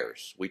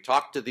buyers. We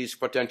talked to these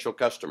potential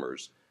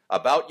customers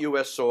about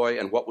U.S. soy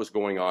and what was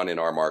going on in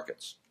our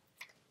markets.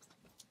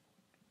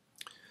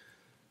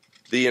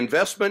 The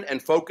investment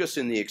and focus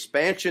in the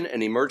expansion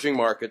and emerging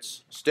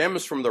markets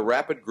stems from the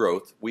rapid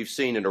growth we've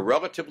seen in a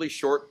relatively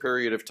short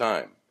period of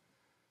time,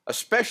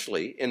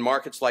 especially in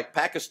markets like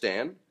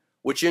Pakistan,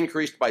 which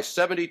increased by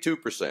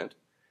 72%,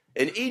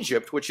 and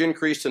Egypt, which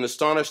increased an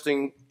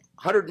astonishing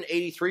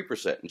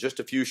 183% in just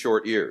a few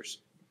short years.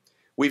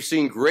 We've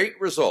seen great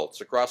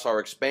results across our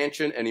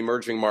expansion and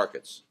emerging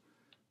markets.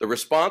 The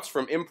response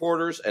from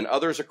importers and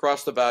others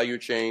across the value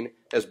chain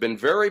has been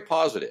very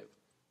positive,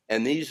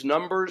 and these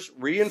numbers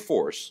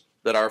reinforce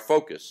that our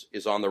focus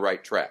is on the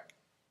right track.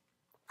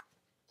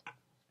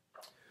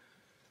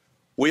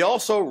 We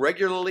also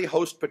regularly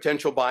host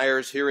potential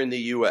buyers here in the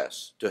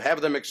U.S. to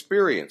have them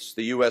experience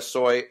the U.S.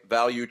 soy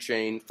value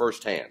chain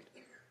firsthand.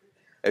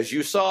 As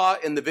you saw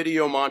in the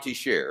video Monte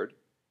shared,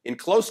 in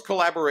close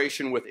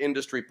collaboration with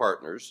industry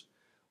partners,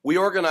 we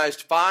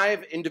organized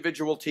 5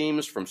 individual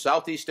teams from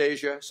Southeast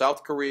Asia,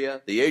 South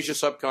Korea, the Asia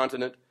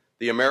subcontinent,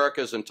 the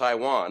Americas, and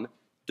Taiwan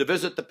to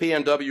visit the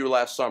PNW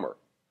last summer.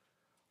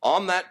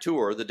 On that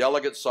tour, the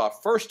delegates saw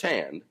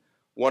firsthand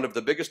one of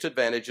the biggest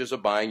advantages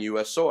of buying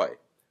U.S. soy,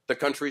 the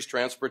country's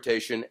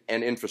transportation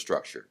and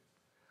infrastructure.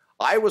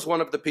 I was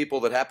one of the people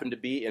that happened to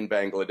be in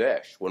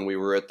Bangladesh when we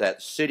were at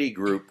that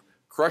Citigroup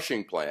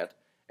crushing plant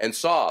and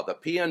saw the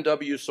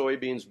PNW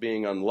soybeans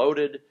being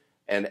unloaded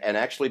and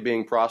actually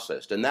being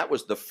processed. And that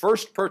was the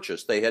first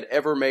purchase they had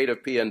ever made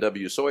of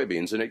PNW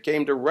soybeans, and it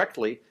came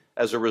directly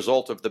as a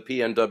result of the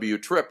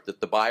PNW trip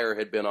that the buyer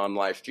had been on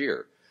last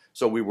year.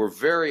 So we were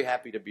very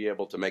happy to be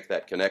able to make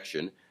that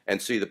connection and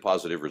see the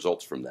positive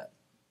results from that.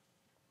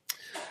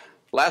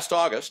 Last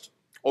August,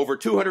 over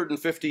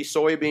 250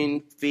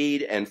 soybean,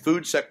 feed, and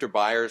food sector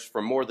buyers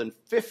from more than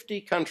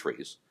 50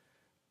 countries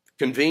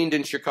convened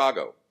in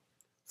Chicago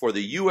for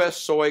the U.S.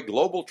 Soy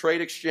Global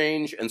Trade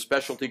Exchange and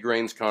Specialty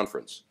Grains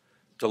Conference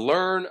to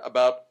learn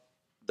about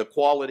the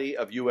quality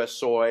of U.S.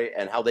 soy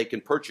and how they can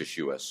purchase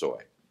U.S.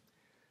 soy.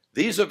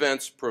 These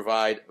events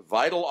provide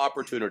vital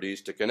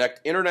opportunities to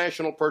connect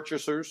international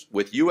purchasers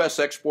with U.S.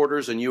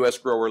 exporters and U.S.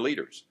 grower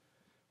leaders.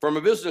 From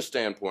a business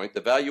standpoint,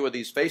 the value of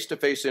these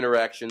face-to-face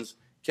interactions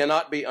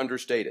cannot be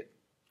understated.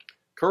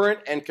 Current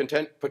and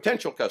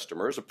potential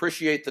customers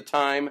appreciate the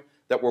time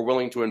that we're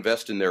willing to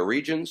invest in their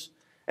regions,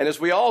 and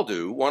as we all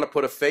do, want to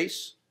put a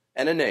face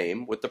and a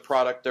name with the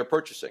product they're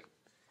purchasing.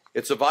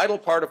 It's a vital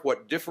part of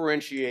what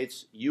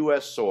differentiates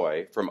U.S.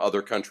 soy from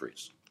other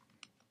countries.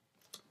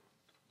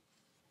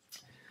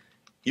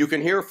 You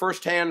can hear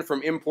firsthand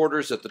from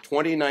importers at the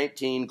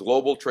 2019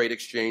 Global Trade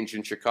Exchange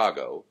in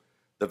Chicago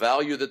the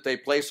value that they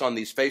place on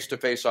these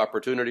face-to-face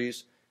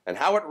opportunities and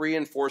how it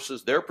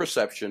reinforces their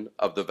perception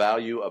of the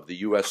value of the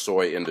U.S.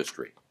 soy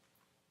industry.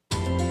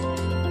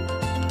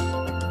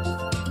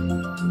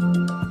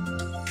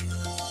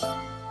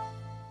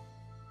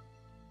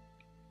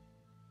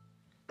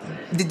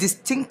 The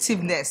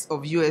distinctiveness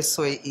of U.S.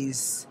 soy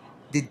is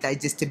the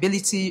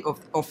digestibility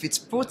of its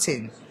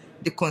protein,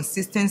 the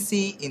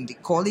consistency in the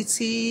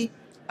quality,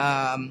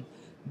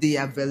 the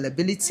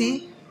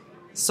availability.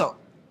 So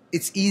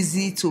it's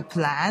easy to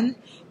plan.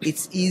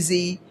 It's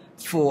easy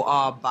for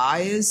our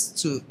buyers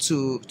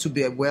to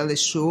be well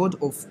assured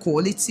of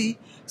quality.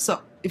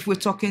 So if we're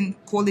talking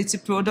quality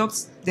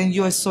products, then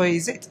U.S. soy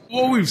is it.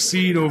 What we've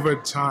seen over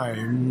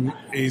time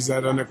is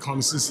that on a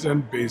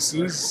consistent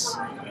basis,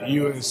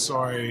 U.S.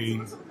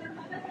 soy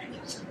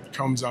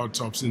comes out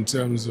tops in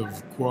terms of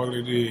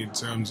quality, in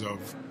terms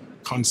of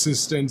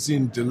consistency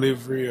in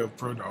delivery of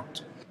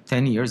product.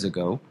 10 years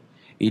ago,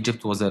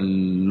 Egypt was a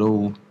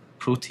low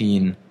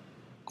protein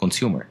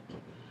consumer.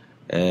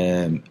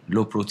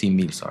 Low protein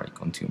meal,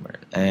 consumer.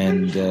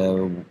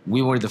 And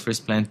we were the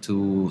first plant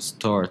to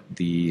start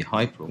the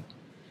high pro.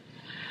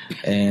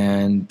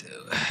 And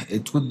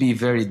it would be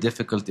very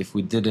difficult if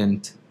we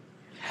didn't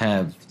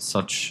have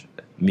such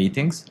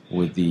meetings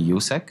with the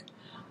USSEC,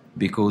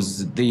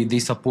 because they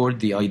support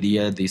the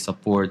idea, they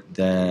support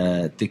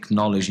the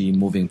technology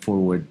moving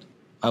forward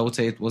I would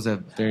say it was a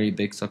very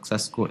big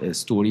success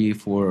story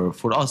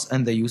for us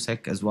and the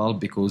USSEC as well,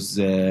 because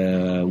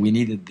we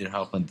needed their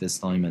help at this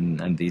time,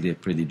 and they did a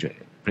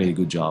pretty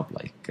good job.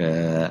 Like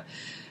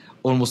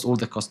almost all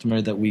the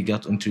customer that we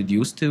got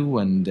introduced to,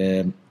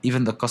 and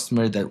even the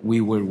customer that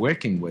we were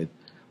working with,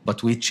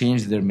 but we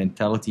changed their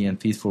mentality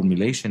and feed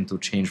formulation to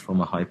change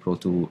from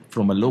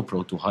a low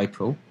pro to high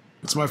pro.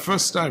 It's my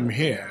first time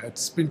here.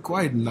 It's been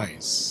quite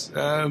nice.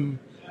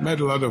 Met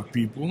a lot of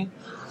people,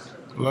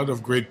 a lot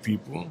of great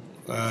people.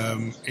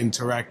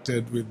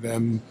 Interacted with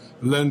them,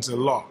 learned a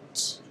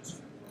lot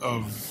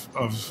of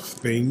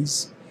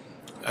things.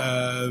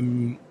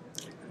 There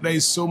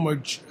is so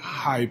much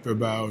hype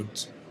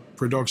about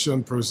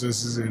production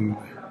processes in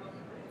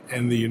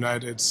the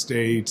United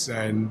States,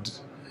 and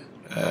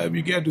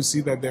you get to see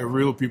that there are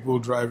real people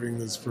driving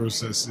these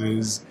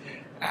processes,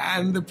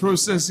 and the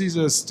processes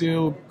are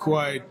still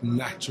quite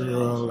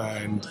natural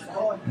and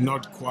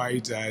not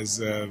quite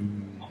as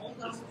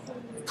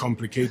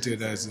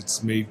complicated as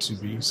it's made to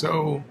be.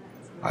 So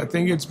I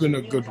think it's been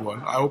a good one.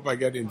 I hope I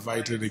get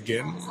invited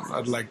again.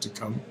 I'd like to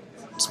come.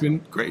 It's been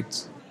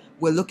great.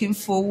 We're looking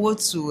forward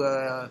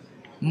to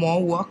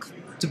more work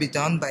to be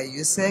done by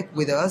USSEC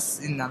with us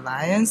in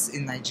Alliance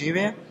in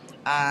Nigeria,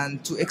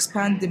 and to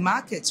expand the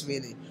market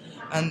really.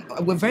 And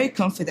we're very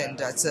confident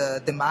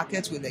that the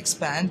market will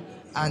expand,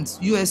 and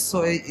US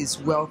Soy is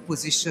well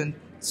positioned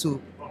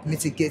to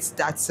mitigate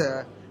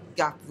that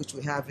gap which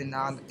we have in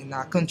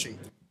our country.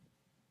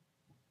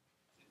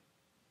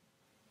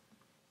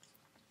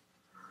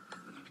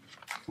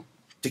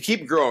 To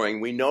keep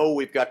growing, we know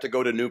we've got to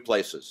go to new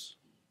places.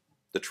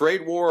 The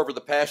trade war over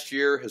the past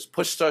year has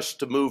pushed us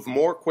to move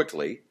more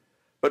quickly,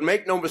 but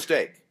make no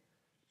mistake,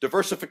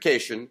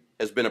 diversification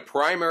has been a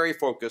primary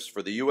focus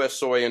for the U.S.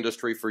 soy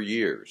industry for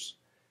years,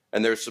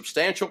 and there's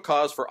substantial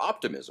cause for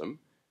optimism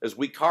as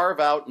we carve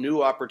out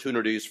new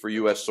opportunities for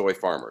U.S. soy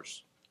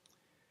farmers.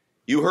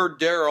 You heard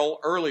Daryl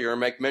earlier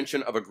make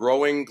mention of a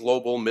growing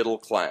global middle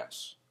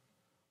class.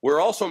 We're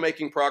also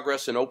making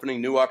progress in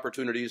opening new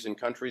opportunities in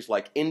countries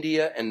like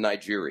India and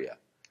Nigeria,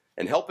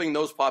 and helping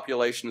those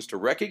populations to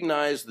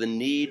recognize the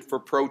need for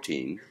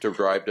protein to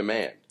drive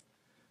demand,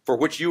 for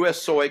which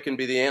U.S. soy can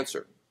be the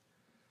answer.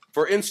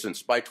 For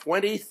instance, by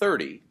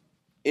 2030,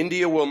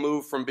 India will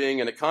move from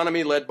being an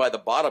economy led by the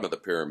bottom of the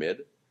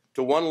pyramid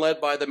to one led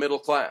by the middle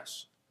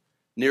class.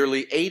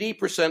 Nearly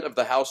 80% of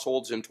the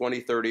households in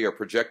 2030 are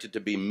projected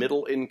to be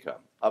middle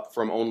income, up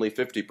from only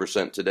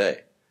 50%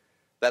 today.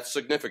 That's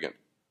significant.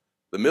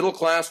 The middle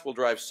class will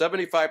drive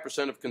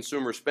 75% of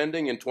consumer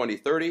spending in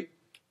 2030,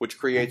 which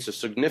creates a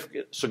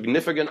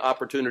significant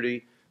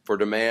opportunity for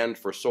demand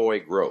for soy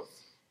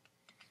growth.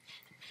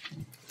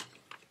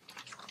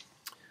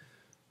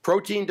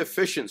 Protein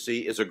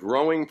deficiency is a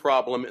growing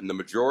problem in the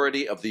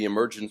majority of the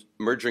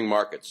emerging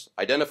markets,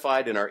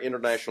 identified in our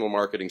international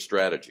marketing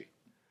strategy.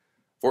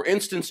 For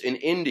instance, in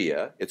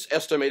India, it's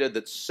estimated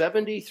that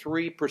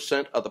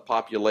 73% of the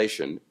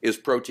population is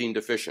protein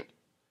deficient,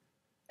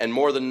 and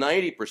more than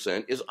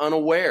 90% is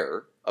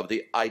unaware of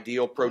the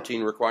ideal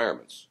protein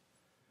requirements.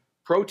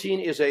 Protein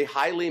is a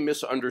highly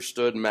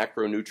misunderstood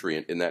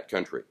macronutrient in that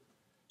country,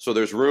 so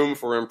there's room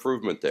for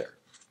improvement there.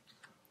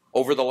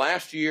 Over the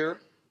last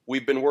year,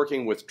 we've been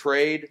working with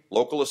trade,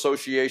 local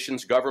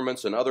associations,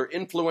 governments, and other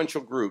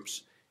influential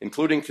groups,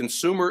 including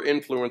consumer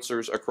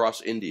influencers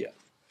across India.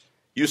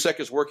 USSEC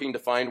is working to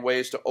find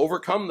ways to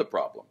overcome the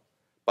problem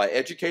by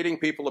educating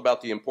people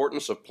about the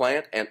importance of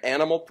plant and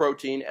animal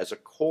protein as a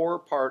core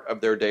part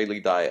of their daily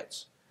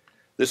diets.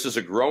 This is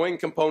a growing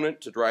component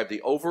to drive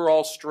the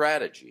overall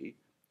strategy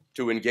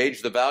to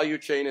engage the value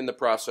chain in the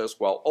process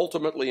while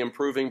ultimately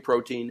improving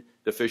protein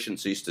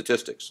deficiency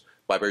statistics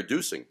by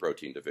reducing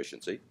protein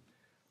deficiency.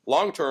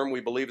 Long term,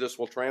 we believe this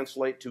will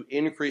translate to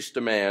increased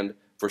demand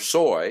for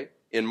soy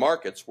in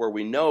markets where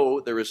we know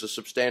there is a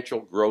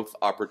substantial growth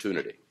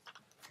opportunity.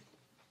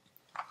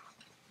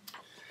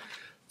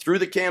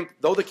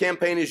 Though the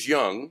campaign is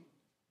young,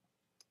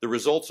 the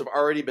results have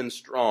already been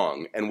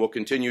strong and will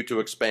continue to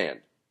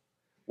expand.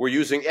 We're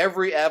using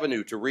every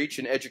avenue to reach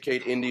and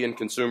educate Indian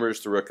consumers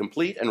through a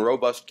complete and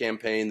robust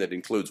campaign that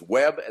includes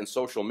web and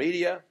social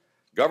media,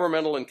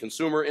 governmental and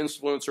consumer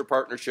influencer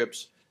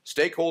partnerships,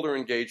 stakeholder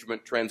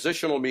engagement,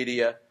 transitional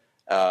media,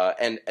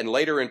 and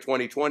later in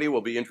 2020 we'll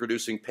be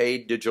introducing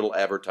paid digital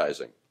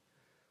advertising.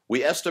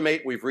 We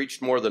estimate we've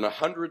reached more than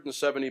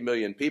 170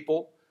 million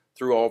people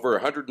through over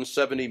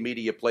 170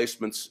 media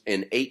placements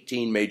in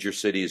 18 major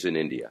cities in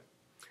India.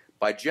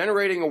 By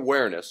generating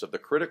awareness of the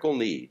critical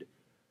need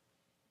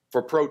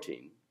for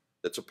protein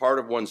that's a part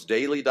of one's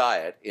daily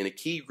diet in a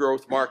key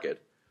growth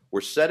market,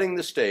 we're setting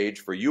the stage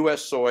for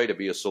U.S. soy to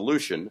be a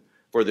solution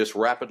for this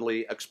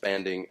rapidly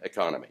expanding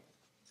economy.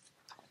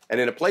 And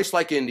in a place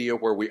like India,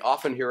 where we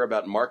often hear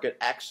about market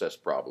access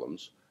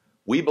problems,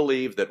 we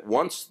believe that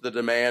once the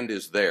demand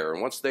is there,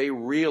 and once they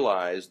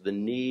realize the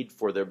need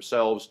for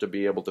themselves to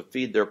be able to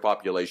feed their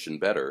population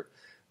better,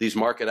 these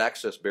market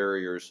access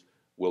barriers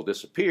will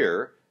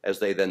disappear as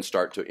they then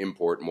start to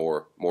import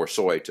more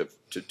soy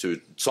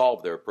to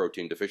solve their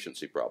protein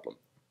deficiency problem.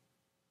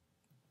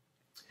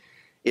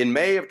 In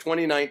May of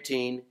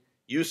 2019,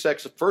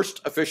 USSEC's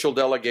first official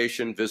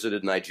delegation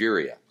visited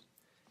Nigeria.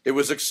 It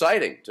was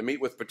exciting to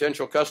meet with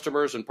potential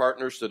customers and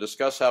partners to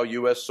discuss how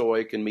U.S.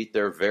 soy can meet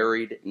their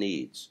varied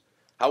needs,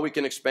 how we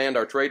can expand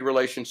our trade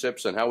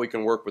relationships, and how we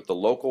can work with the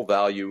local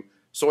value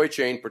soy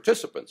chain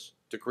participants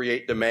to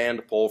create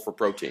demand pull for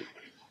protein.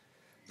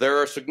 There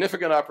are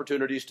significant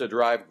opportunities to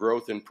drive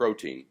growth in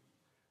protein,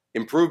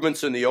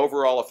 improvements in the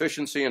overall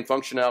efficiency and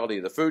functionality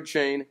of the food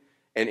chain,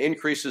 and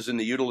increases in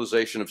the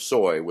utilization of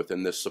soy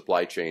within this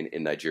supply chain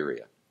in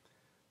Nigeria.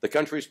 The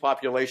country's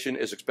population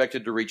is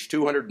expected to reach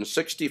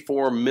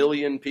 264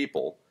 million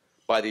people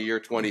by the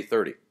year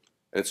 2030,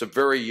 and it's a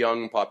very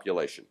young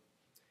population.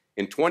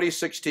 In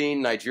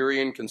 2016,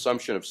 Nigerian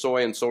consumption of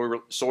soy and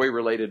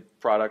soy-related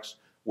products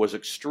was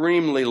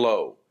extremely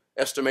low,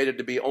 estimated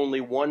to be only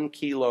 1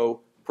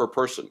 kilo per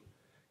person,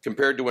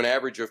 compared to an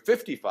average of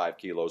 55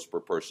 kilos per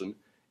person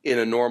in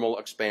a normal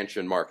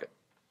expansion market.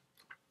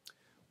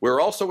 We're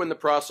also in the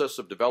process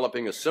of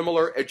developing a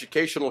similar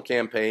educational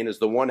campaign as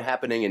the one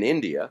happening in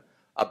India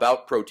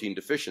about protein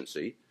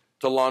deficiency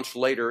to launch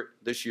later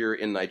this year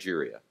in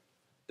Nigeria.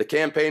 The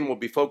campaign will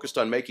be focused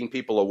on making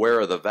people aware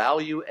of the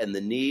value and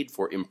the need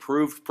for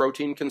improved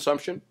protein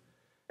consumption,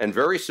 and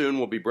very soon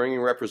we'll be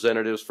bringing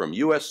representatives from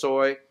U.S.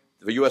 soy,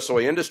 the U.S.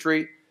 soy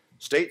industry,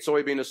 state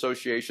soybean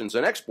associations,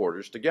 and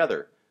exporters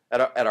together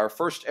at our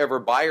first ever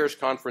buyers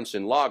conference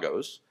in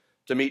Lagos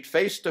to meet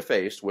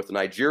face-to-face with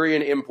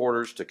Nigerian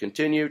importers to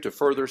continue to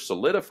further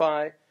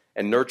solidify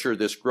and nurture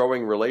this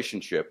growing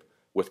relationship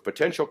with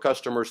potential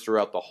customers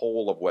throughout the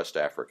whole of West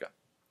Africa.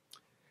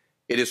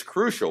 It is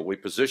crucial we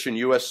position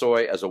U.S.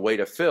 soy as a way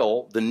to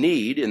fill the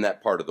need in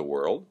that part of the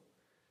world.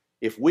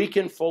 If we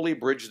can fully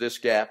bridge this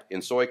gap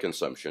in soy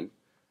consumption,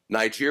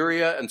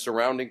 Nigeria and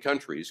surrounding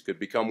countries could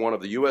become one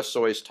of the U.S.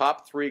 soy's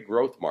top 3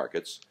 growth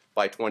markets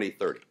by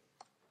 2030.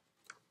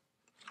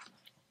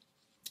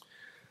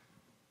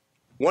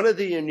 One of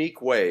the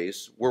unique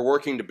ways we're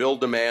working to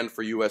build demand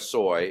for U.S.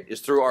 soy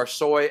is through our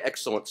Soy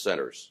Excellence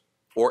Centers,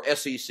 or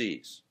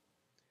SECs.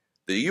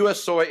 The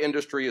U.S. soy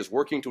industry is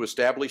working to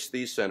establish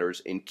these centers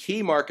in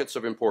key markets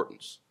of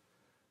importance.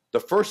 The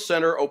first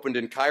center opened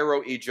in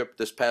Cairo, Egypt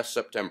this past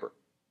September.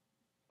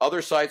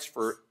 Other sites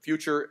for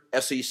future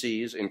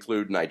SECs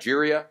include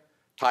Nigeria,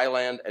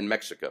 Thailand, and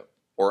Mexico,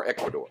 or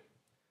Ecuador.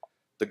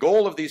 The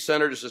goal of these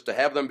centers is to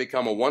have them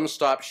become a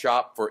one-stop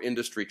shop for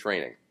industry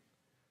training.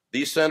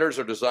 These centers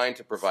are designed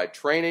to provide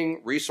training,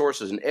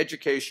 resources, and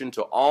education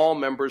to all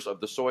members of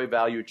the soy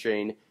value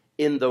chain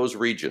in those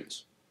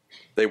regions.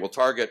 They will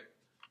target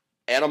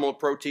animal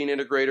protein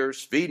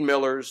integrators, feed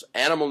millers,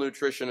 animal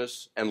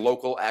nutritionists, and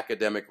local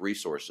academic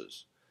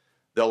resources.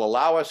 They'll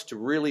allow us to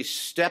really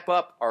step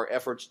up our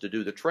efforts to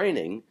do the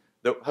training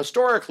that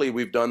historically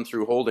we've done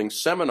through holding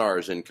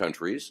seminars in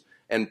countries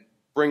and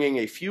bringing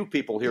a few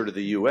people here to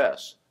the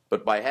U.S.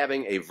 But by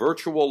having a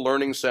virtual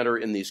learning center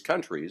in these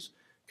countries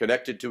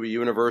connected to a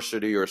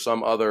university or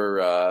some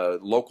other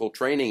local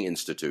training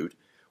institute,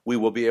 we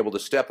will be able to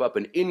step up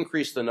and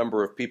increase the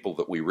number of people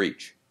that we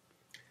reach.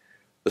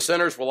 The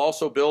centers will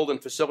also build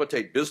and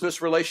facilitate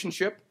business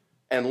relationship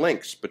and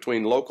links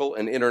between local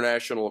and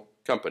international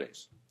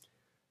companies.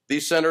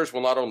 These centers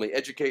will not only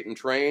educate and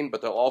train,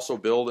 but they'll also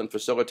build and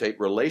facilitate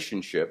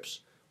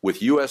relationships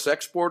with U.S.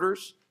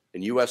 exporters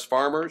and U.S.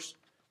 farmers,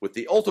 with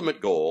the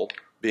ultimate goal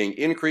being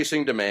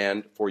increasing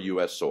demand for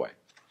U.S. soy.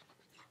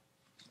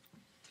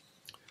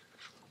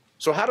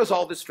 So how does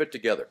all this fit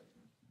together?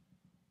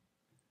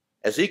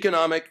 As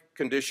economic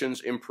conditions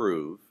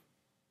improve,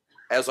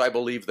 as I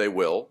believe they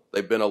will,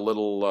 they've been a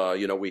little,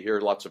 we hear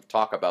lots of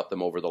talk about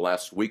them over the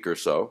last week or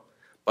so,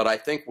 but I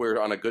think we're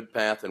on a good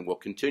path and we'll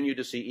continue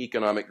to see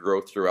economic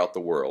growth throughout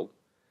the world.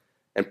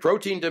 And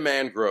protein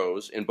demand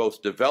grows in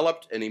both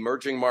developed and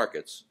emerging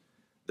markets.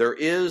 There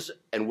is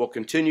and will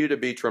continue to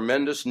be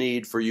tremendous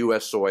need for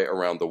U.S. soy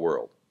around the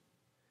world.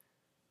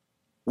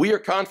 We are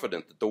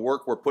confident that the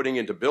work we're putting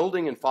into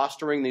building and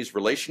fostering these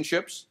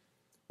relationships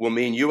will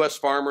mean U.S.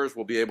 farmers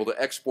will be able to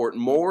export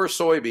more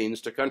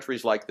soybeans to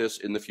countries like this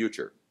in the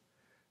future,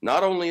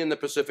 not only in the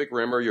Pacific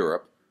Rim or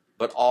Europe,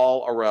 but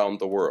all around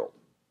the world.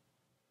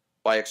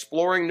 By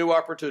exploring new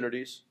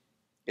opportunities,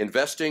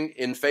 investing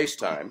in face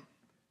time,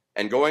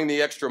 and going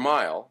the extra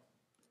mile,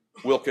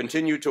 we'll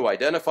continue to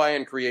identify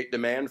and create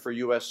demand for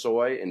U.S.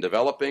 soy in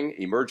developing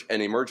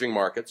and emerging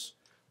markets,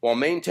 while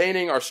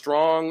maintaining our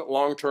strong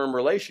long-term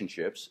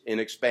relationships in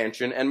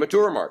expansion and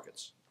mature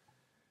markets.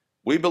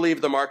 We believe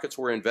the markets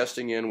we're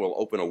investing in will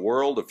open a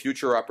world of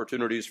future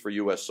opportunities for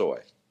U.S.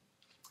 soy.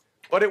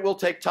 But it will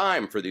take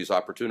time for these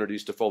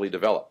opportunities to fully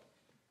develop,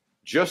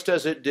 just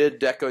as it did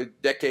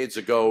decades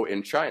ago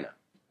in China,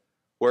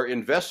 where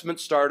investment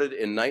started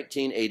in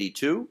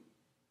 1982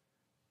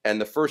 and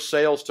the first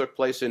sales took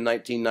place in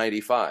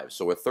 1995,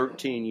 so a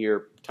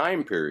 13-year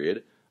time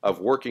period of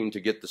working to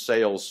get the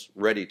sales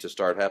ready to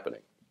start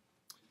happening.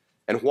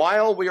 And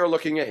while we are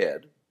looking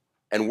ahead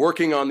and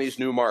working on these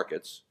new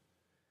markets,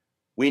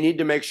 we need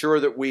to make sure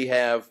that we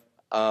have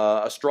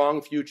a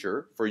strong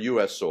future for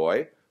U.S.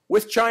 soy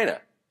with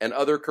China and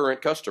other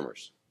current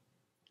customers.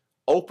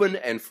 Open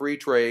and free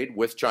trade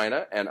with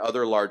China and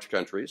other large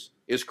countries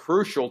is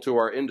crucial to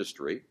our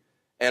industry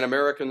and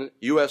American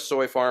U.S.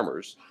 soy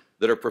farmers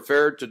that are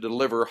prepared to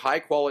deliver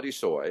high-quality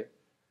soy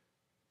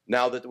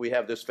now that we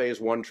have this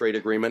Phase 1 trade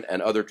agreement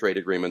and other trade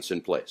agreements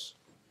in place.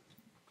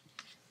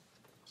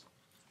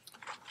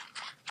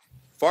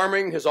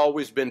 Farming has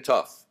always been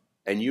tough,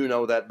 and you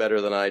know that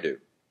better than I do.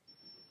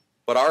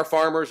 But our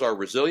farmers are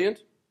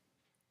resilient.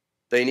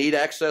 They need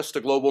access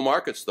to global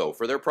markets, though,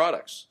 for their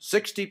products.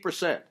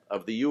 60%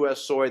 of the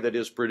U.S. soy that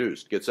is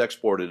produced gets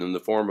exported in the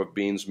form of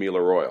beans, meal,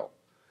 or oil.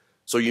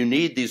 So you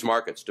need these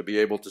markets to be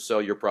able to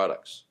sell your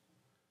products.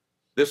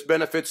 This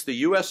benefits the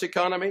U.S.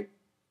 economy,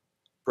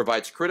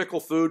 provides critical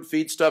food,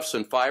 feedstuffs,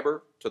 and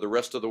fiber to the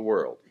rest of the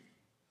world.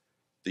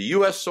 The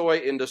U.S. soy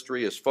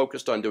industry is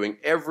focused on doing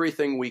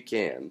everything we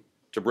can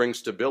to bring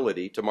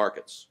stability to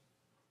markets.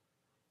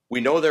 We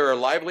know there are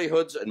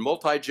livelihoods and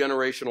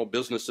multi-generational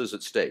businesses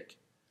at stake,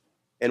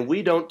 and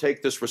we don't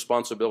take this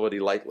responsibility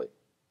lightly.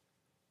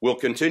 We'll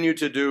continue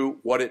to do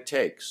what it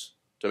takes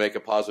to make a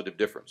positive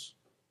difference.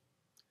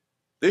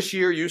 This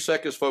year,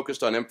 USSEC is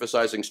focused on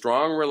emphasizing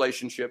strong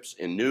relationships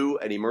in new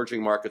and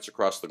emerging markets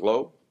across the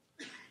globe,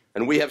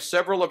 and we have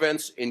several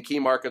events in key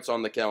markets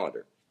on the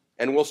calendar,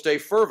 and we'll stay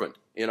fervent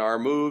in our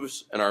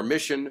moves and our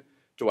mission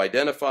to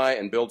identify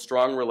and build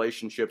strong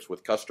relationships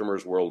with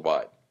customers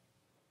worldwide.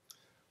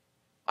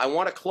 I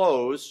want to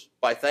close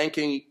by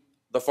thanking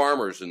the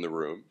farmers in the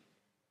room.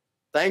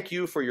 Thank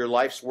you for your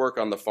life's work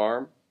on the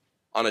farm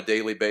on a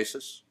daily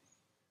basis.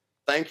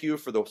 Thank you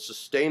for the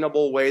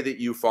sustainable way that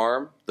you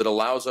farm that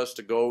allows us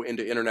to go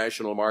into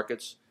international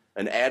markets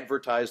and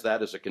advertise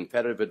that as a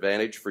competitive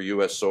advantage for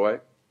U.S. soy.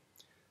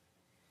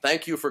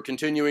 Thank you for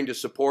continuing to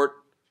support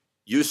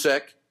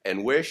USSEC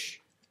and WISHH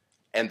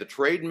and the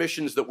trade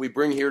missions that we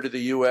bring here to the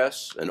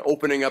U.S. and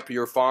opening up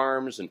your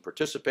farms and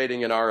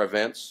participating in our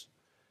events.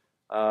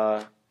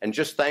 And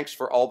just thanks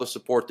for all the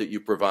support that you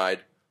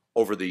provide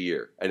over the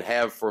year and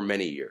have for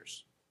many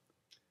years.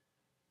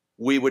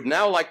 We would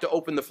now like to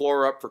open the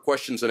floor up for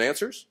questions and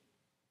answers.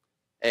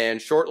 And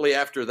shortly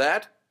after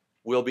that,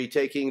 we'll be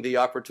taking the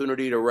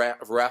opportunity to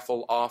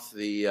raffle off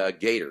the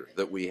gator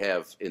that we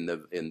have in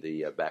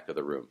the back of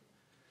the room.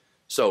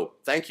 So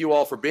thank you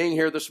all for being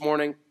here this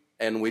morning,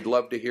 and we'd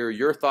love to hear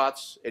your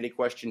thoughts. Any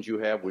questions you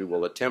have, we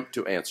will attempt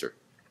to answer.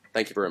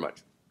 Thank you very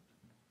much.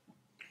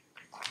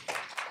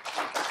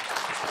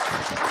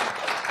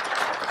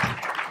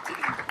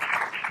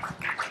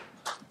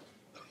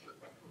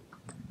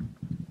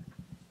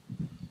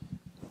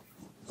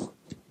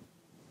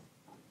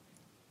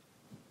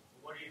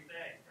 What do you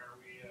think? Are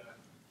we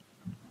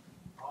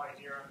all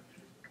here on the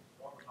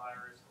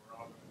coronavirus? We're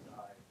all going to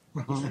die.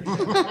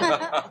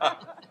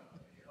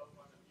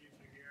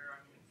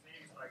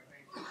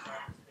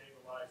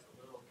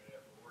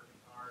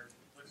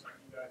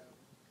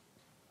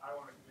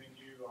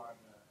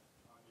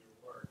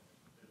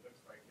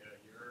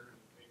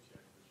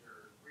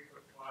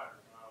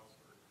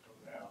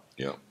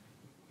 Yeah.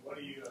 What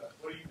do you think?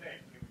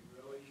 Can we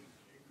really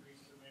increase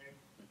demand?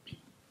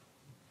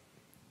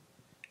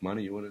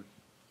 Monty, you want to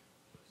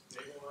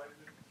stabilize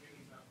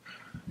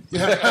it?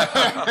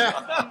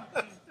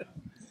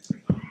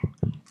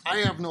 I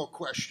have no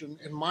question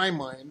in my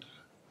mind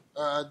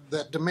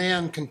that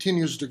demand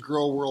continues to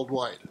grow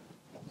worldwide.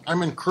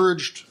 I'm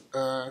encouraged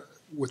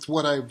with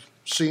what I've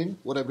seen,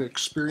 what I've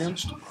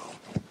experienced.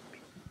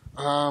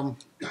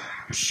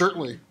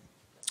 Certainly,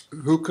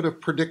 who could have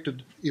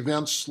predicted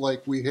events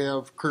like we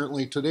have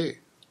currently today?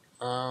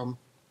 I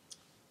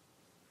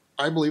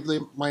believe they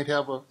might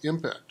have an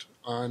impact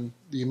on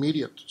the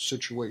immediate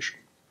situation.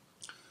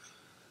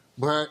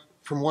 But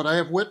from what I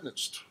have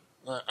witnessed,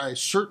 I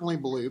certainly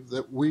believe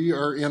that we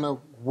are in a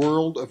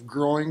world of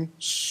growing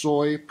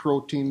soy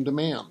protein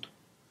demand.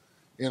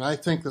 And I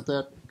think that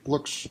that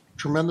looks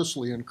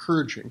tremendously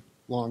encouraging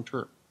long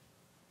term.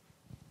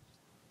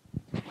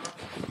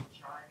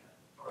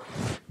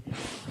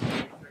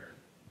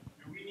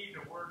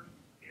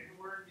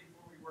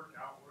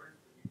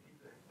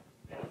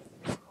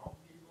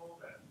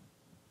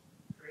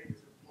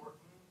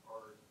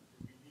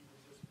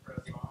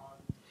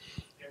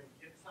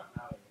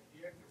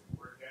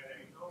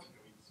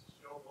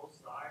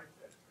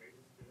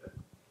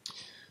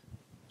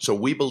 So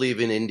we believe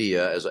in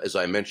India, as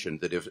I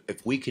mentioned, that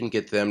if we can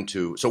get them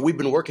to, so we've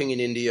been working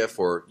in India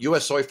for,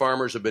 U.S. soy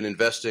farmers have been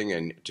investing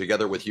and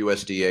together with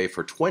USDA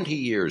for 20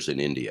 years in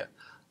India.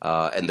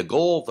 And the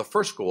goal, the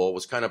first goal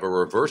was kind of a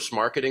reverse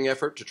marketing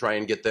effort to try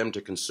and get them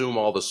to consume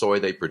all the soy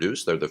they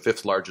produce. They're the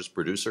 5th largest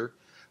producer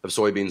of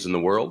soybeans in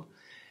the world.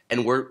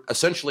 And we're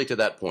essentially to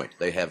that point.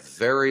 They have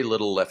very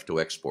little left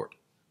to export.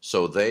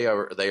 So they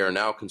are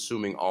now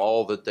consuming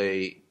all that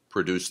they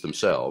produce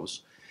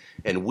themselves.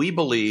 And we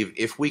believe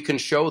if we can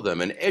show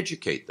them and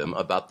educate them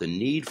about the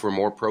need for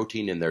more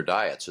protein in their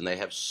diets, and they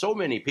have so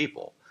many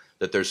people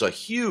that there's a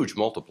huge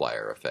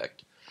multiplier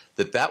effect,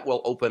 that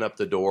will open up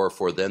the door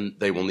for them.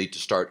 They will need to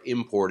start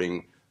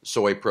importing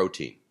soy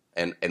protein.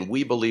 And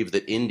we believe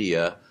that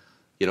India,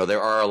 You know,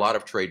 there are a lot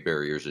of trade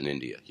barriers in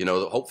India. You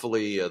know,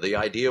 hopefully the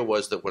idea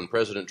was that when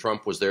President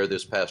Trump was there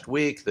this past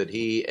week that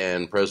he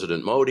and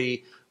President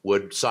Modi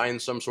would sign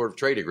some sort of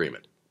trade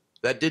agreement.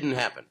 That didn't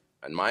happen.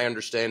 And my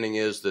understanding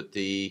is that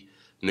the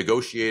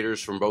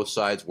negotiators from both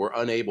sides were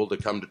unable to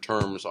come to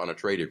terms on a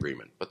trade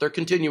agreement. But they're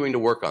continuing to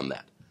work on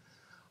that.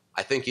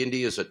 I think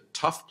India is a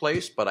tough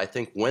place, but I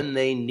think when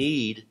they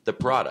need the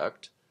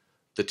product,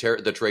 the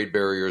trade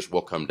barriers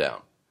will come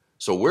down.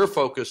 So we're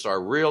focused, our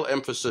real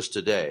emphasis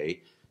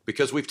today,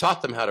 because we've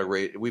taught them how to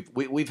raise,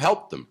 we've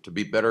helped them to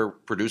be better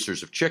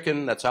producers of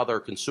chicken. That's how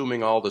they're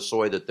consuming all the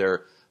soy that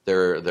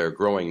they're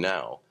growing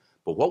now.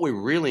 But what we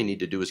really need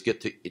to do is get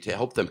to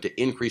help them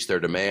to increase their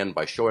demand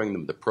by showing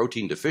them the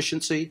protein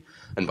deficiency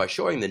and by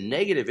showing the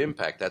negative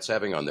impact that's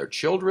having on their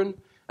children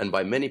and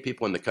by many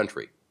people in the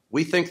country.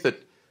 We think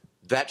that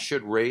that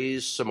should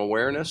raise some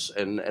awareness,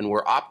 and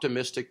we're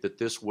optimistic that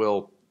this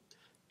will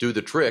do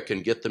the trick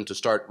and get them to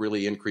start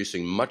really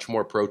increasing much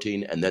more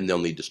protein, and then they'll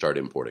need to start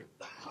importing.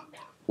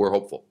 We're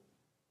hopeful.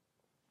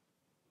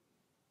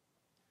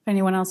 If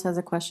anyone else has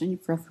a question,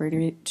 feel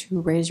free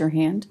to raise your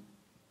hand.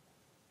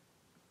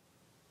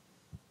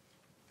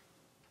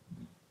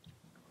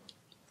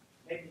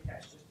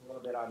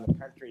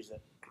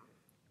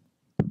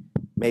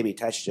 Maybe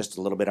touch just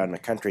a little bit on the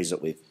countries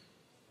that we've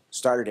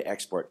started to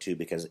export to,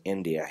 because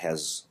India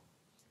has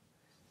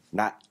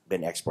not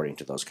been exporting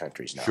to those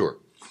countries now. Sure.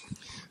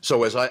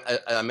 So as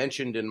I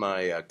mentioned in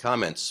my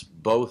comments,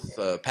 both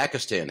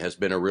Pakistan has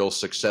been a real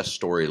success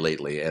story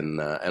lately, and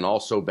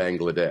also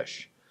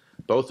Bangladesh.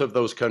 Both of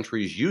those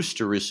countries used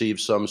to receive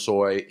some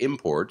soy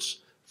imports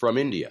from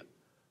India.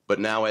 But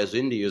now as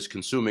India is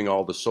consuming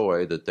all the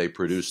soy that they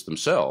produce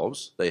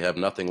themselves, they have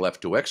nothing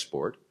left to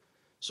export.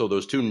 So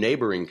those two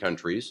neighboring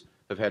countries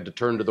have had to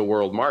turn to the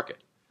world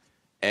market.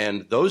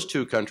 And those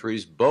two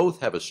countries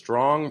both have a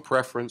strong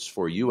preference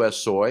for U.S.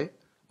 soy.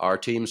 Our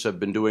teams have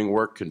been doing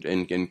work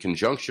in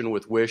conjunction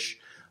with WISHH.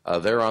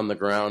 They're on the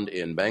ground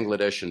in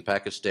Bangladesh and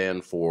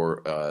Pakistan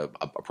for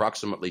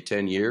approximately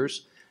 10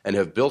 years and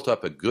have built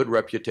up a good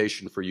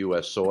reputation for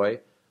U.S. soy.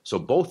 So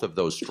both of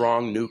those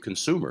strong new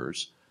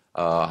consumers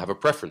have a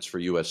preference for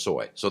U.S.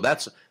 soy. So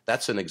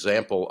that's an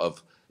example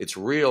of its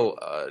real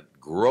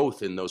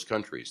growth in those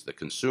countries. The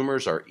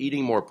consumers are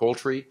eating more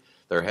poultry.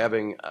 They're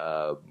having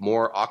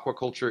more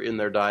aquaculture in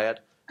their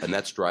diet, and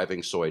that's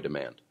driving soy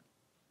demand,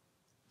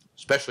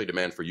 especially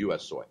demand for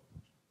U.S. soy.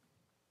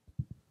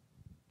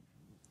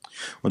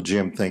 Well,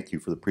 Jim, thank you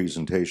for the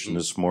presentation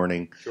this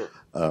morning. Sure.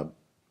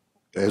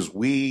 As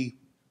we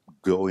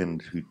go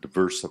into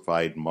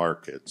diversified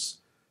markets,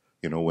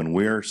 you know, when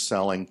we're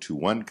selling to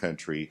one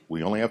country,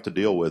 we only have to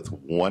deal with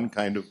one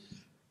kind of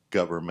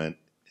government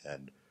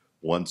and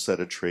one set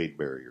of trade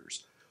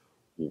barriers.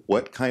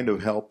 What kind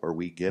of help are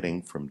we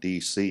getting from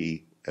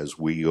D.C. as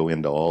we go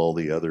into all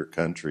the other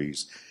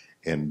countries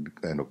and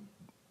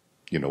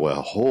you know, a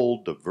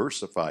whole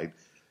diversified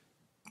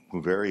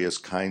various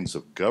kinds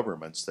of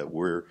governments that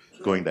we're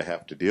going to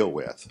have to deal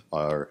with?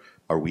 Are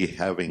we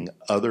having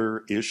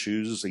other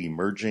issues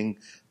emerging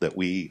that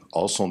we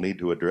also need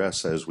to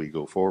address as we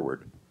go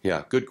forward?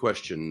 Yeah, good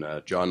question,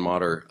 John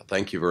Motter.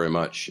 Thank you very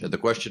much. The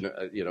question,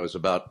 you know, is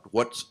about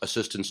what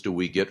assistance do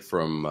we get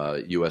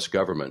from U.S.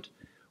 government.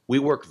 We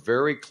work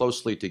very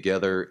closely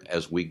together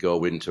as we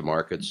go into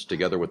markets,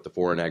 together with the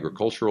Foreign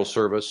Agricultural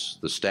Service,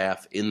 the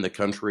staff in the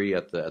country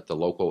at the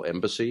local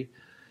embassy,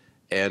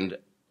 and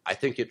I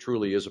think it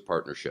truly is a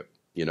partnership.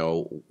 You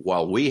know,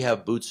 while we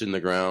have boots in the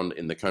ground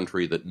in the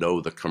country that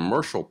know the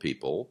commercial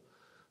people,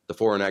 the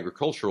Foreign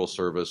Agricultural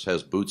Service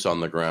has boots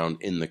on the ground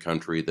in the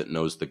country that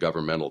knows the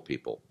governmental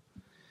people.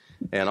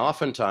 And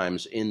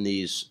oftentimes in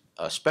these,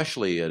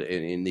 especially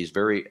in these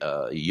very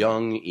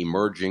young,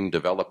 emerging,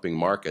 developing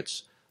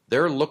markets,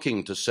 they're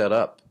looking to set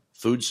up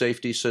food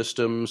safety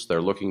systems,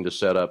 they're looking to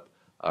set up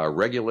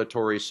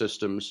regulatory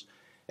systems.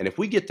 And if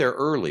we get there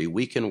early,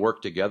 we can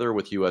work together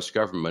with U.S.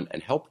 government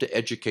and help to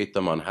educate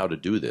them on how to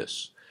do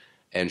this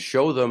and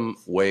show them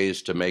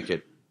ways to make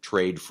it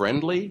trade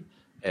friendly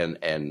and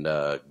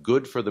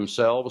good for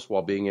themselves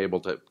while being able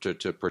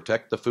to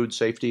protect the food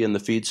safety and the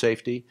feed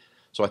safety.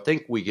 So I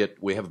think we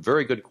have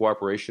very good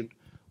cooperation.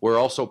 We're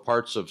also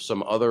parts of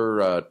some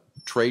other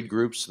trade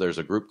groups. There's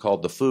a group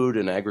called the Food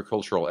and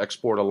Agricultural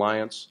Export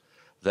Alliance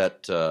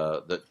that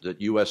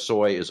U.S.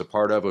 Soy is a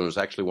part of and was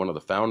actually one of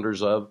the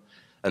founders of.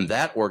 And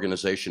that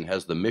organization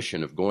has the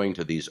mission of going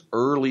to these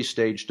early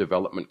stage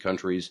development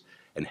countries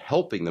and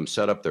helping them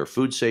set up their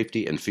food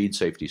safety and feed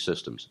safety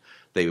systems.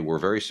 They were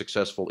very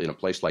successful in a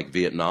place like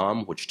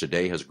Vietnam, which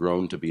today has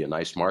grown to be a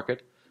nice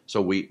market.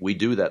 So we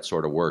do that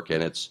sort of work,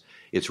 and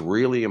it's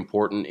really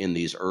important in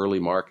these early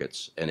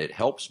markets, and it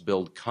helps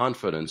build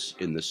confidence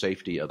in the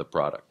safety of the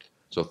product.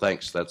 So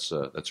thanks, that's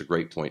a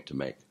great point to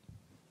make.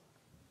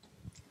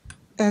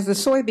 As a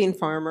soybean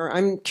farmer,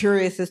 I'm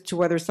curious as to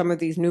whether some of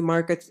these new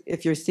markets,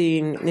 if you're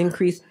seeing an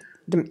increase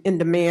in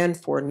demand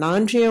for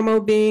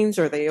non-GMO beans,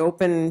 are they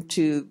open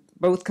to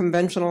both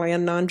conventional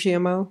and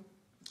non-GMO?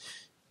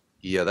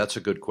 Yeah, that's a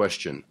good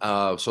question.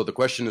 So the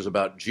question is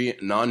about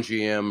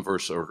non-GM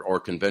versus or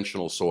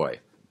conventional soy.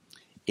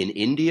 In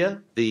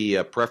India,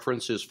 the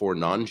preference is for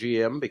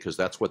non-GM because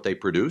that's what they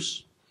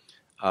produce.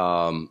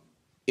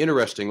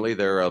 Interestingly,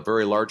 they're a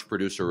very large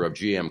producer of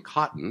GM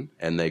cotton,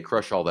 and they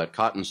crush all that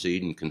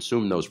cottonseed and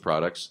consume those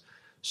products.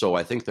 So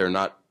I think they're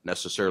not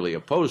necessarily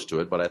opposed to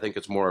it, but I think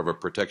it's more of a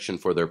protection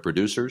for their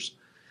producers.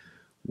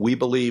 We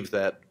believe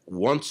that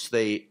once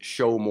they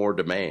show more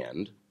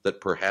demand, that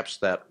perhaps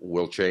that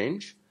will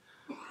change.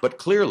 But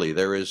clearly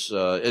there is,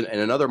 and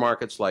in other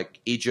markets like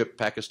Egypt,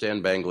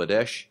 Pakistan,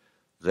 Bangladesh,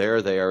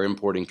 there they are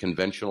importing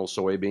conventional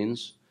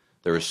soybeans.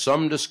 There is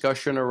some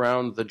discussion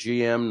around the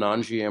GM,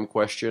 non-GM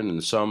question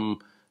and some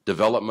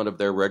development of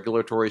their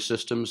regulatory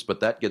systems,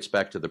 but that gets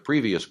back to the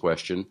previous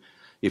question.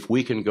 If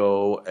we can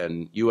go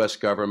and U.S.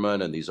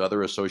 government and these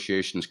other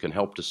associations can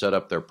help to set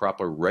up their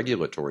proper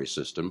regulatory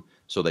system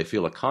so they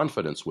feel a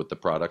confidence with the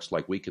products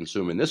like we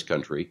consume in this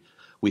country,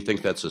 we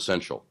think that's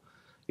essential.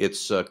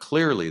 It's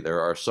clearly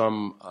there are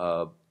some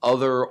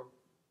other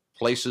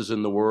places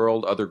in the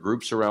world, other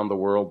groups around the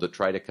world that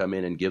try to come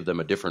in and give them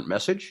a different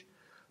message,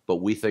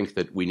 but we think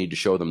that we need to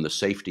show them the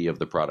safety of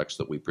the products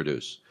that we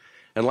produce.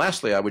 And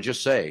lastly, I would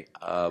just say,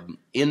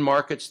 in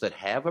markets that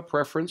have a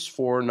preference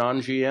for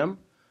non-GM,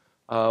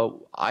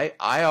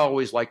 I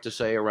always like to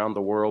say around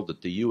the world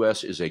that the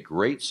U.S. is a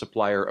great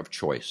supplier of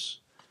choice.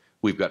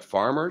 We've got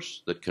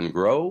farmers that can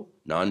grow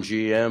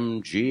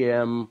non-GM,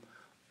 GM,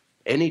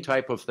 any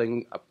type of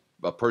thing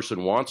a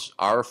person wants.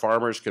 Our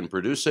farmers can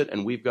produce it,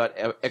 and we've got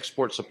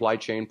export supply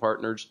chain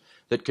partners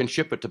that can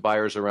ship it to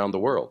buyers around the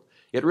world.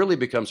 It really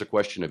becomes a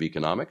question of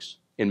economics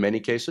in many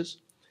cases,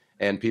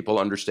 and people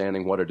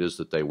understanding what it is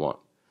that they want.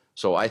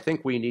 So I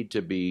think we need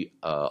to be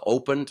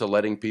open to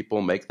letting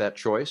people make that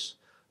choice,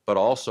 but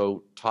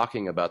also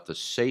talking about the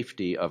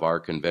safety of our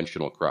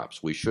conventional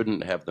crops. We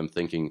shouldn't have them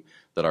thinking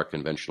that our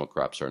conventional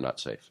crops are not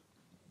safe.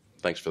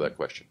 Thanks for that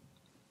question.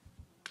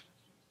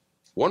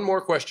 One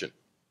more question.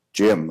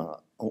 Jim,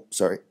 oh,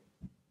 sorry.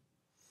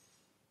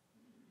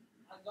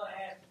 I was going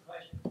to ask a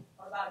question.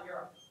 What about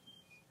Europe?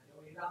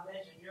 You not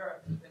mentioned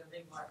Europe has been a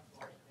big market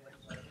for us.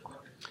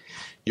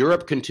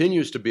 Europe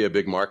continues to be a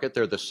big market.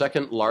 They're the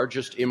second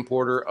largest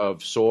importer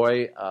of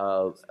soy,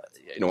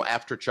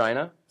 after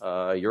China.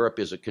 Europe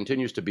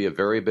continues to be a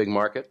very big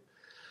market.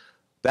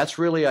 That's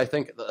really, I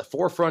think, the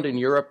forefront in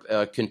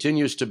Europe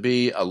continues to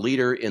be a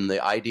leader in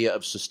the idea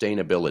of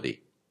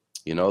sustainability.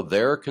 You know,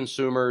 their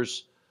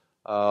consumers,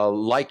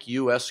 like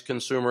U.S.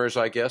 consumers,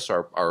 I guess,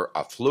 are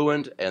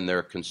affluent, and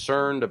they're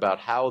concerned about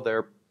how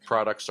their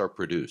products are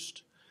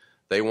produced.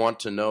 They want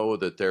to know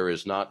that there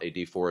is not a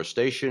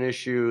deforestation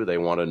issue. They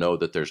want to know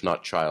that there's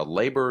not child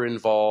labor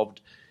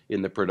involved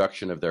in the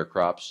production of their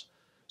crops.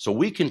 So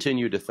we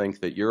continue to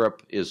think that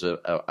Europe is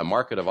a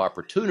market of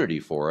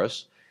opportunity for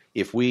us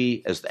if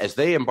we, as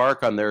they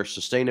embark on their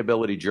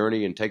sustainability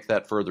journey and take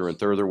that further and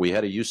further. We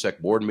had a USSEC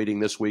board meeting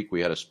this week. We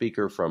had a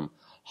speaker from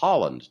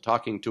Holland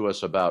talking to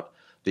us about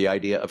the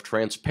idea of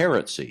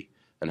transparency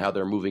and how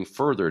they're moving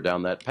further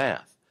down that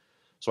path.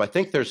 So I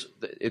think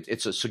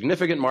it's a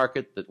significant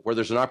market where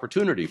there's an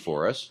opportunity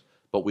for us,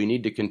 but we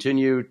need to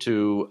continue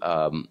to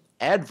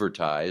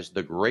advertise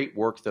the great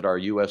work that our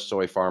U.S.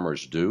 soy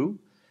farmers do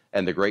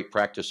and the great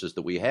practices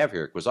that we have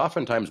here, because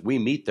oftentimes we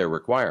meet their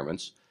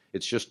requirements.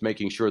 It's just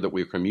making sure that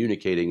we're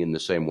communicating in the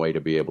same way to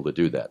be able to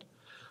do that.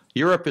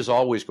 Europe is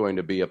always going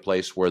to be a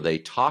place where they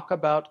talk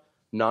about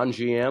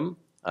non-GM.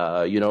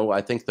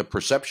 I think the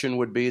perception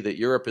would be that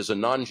Europe is a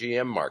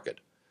non-GM market.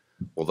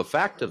 Well, the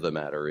fact of the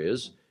matter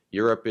is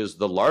Europe is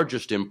the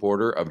largest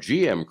importer of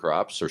GM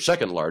crops, or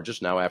second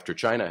largest now after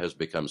China has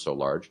become so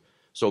large.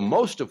 So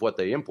most of what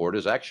they import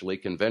is actually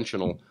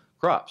conventional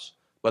crops.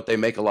 But they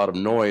make a lot of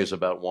noise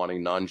about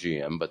wanting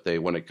non-GM, but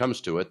when it comes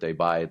to it, they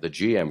buy the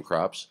GM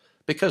crops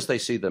because they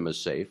see them as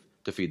safe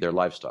to feed their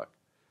livestock.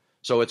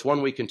 So it's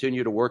one we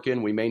continue to work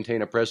in. We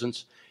maintain a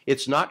presence.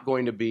 It's not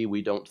going to be,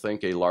 we don't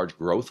think, a large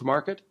growth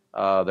market.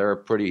 They're a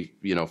pretty,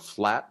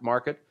 flat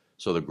market.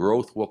 So the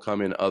growth will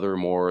come in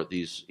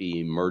these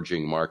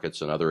emerging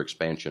markets and other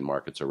expansion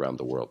markets around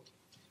the world.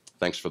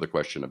 Thanks for the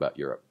question about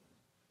Europe.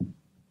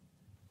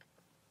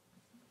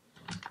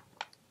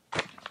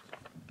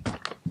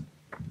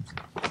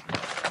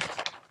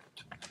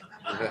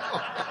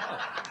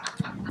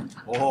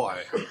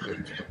 Boy.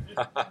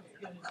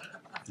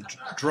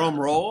 Drum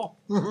roll.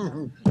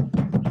 And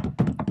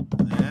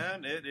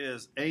it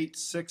is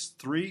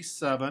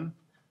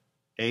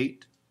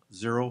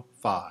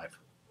 8637805.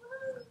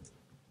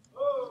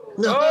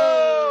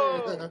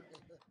 No.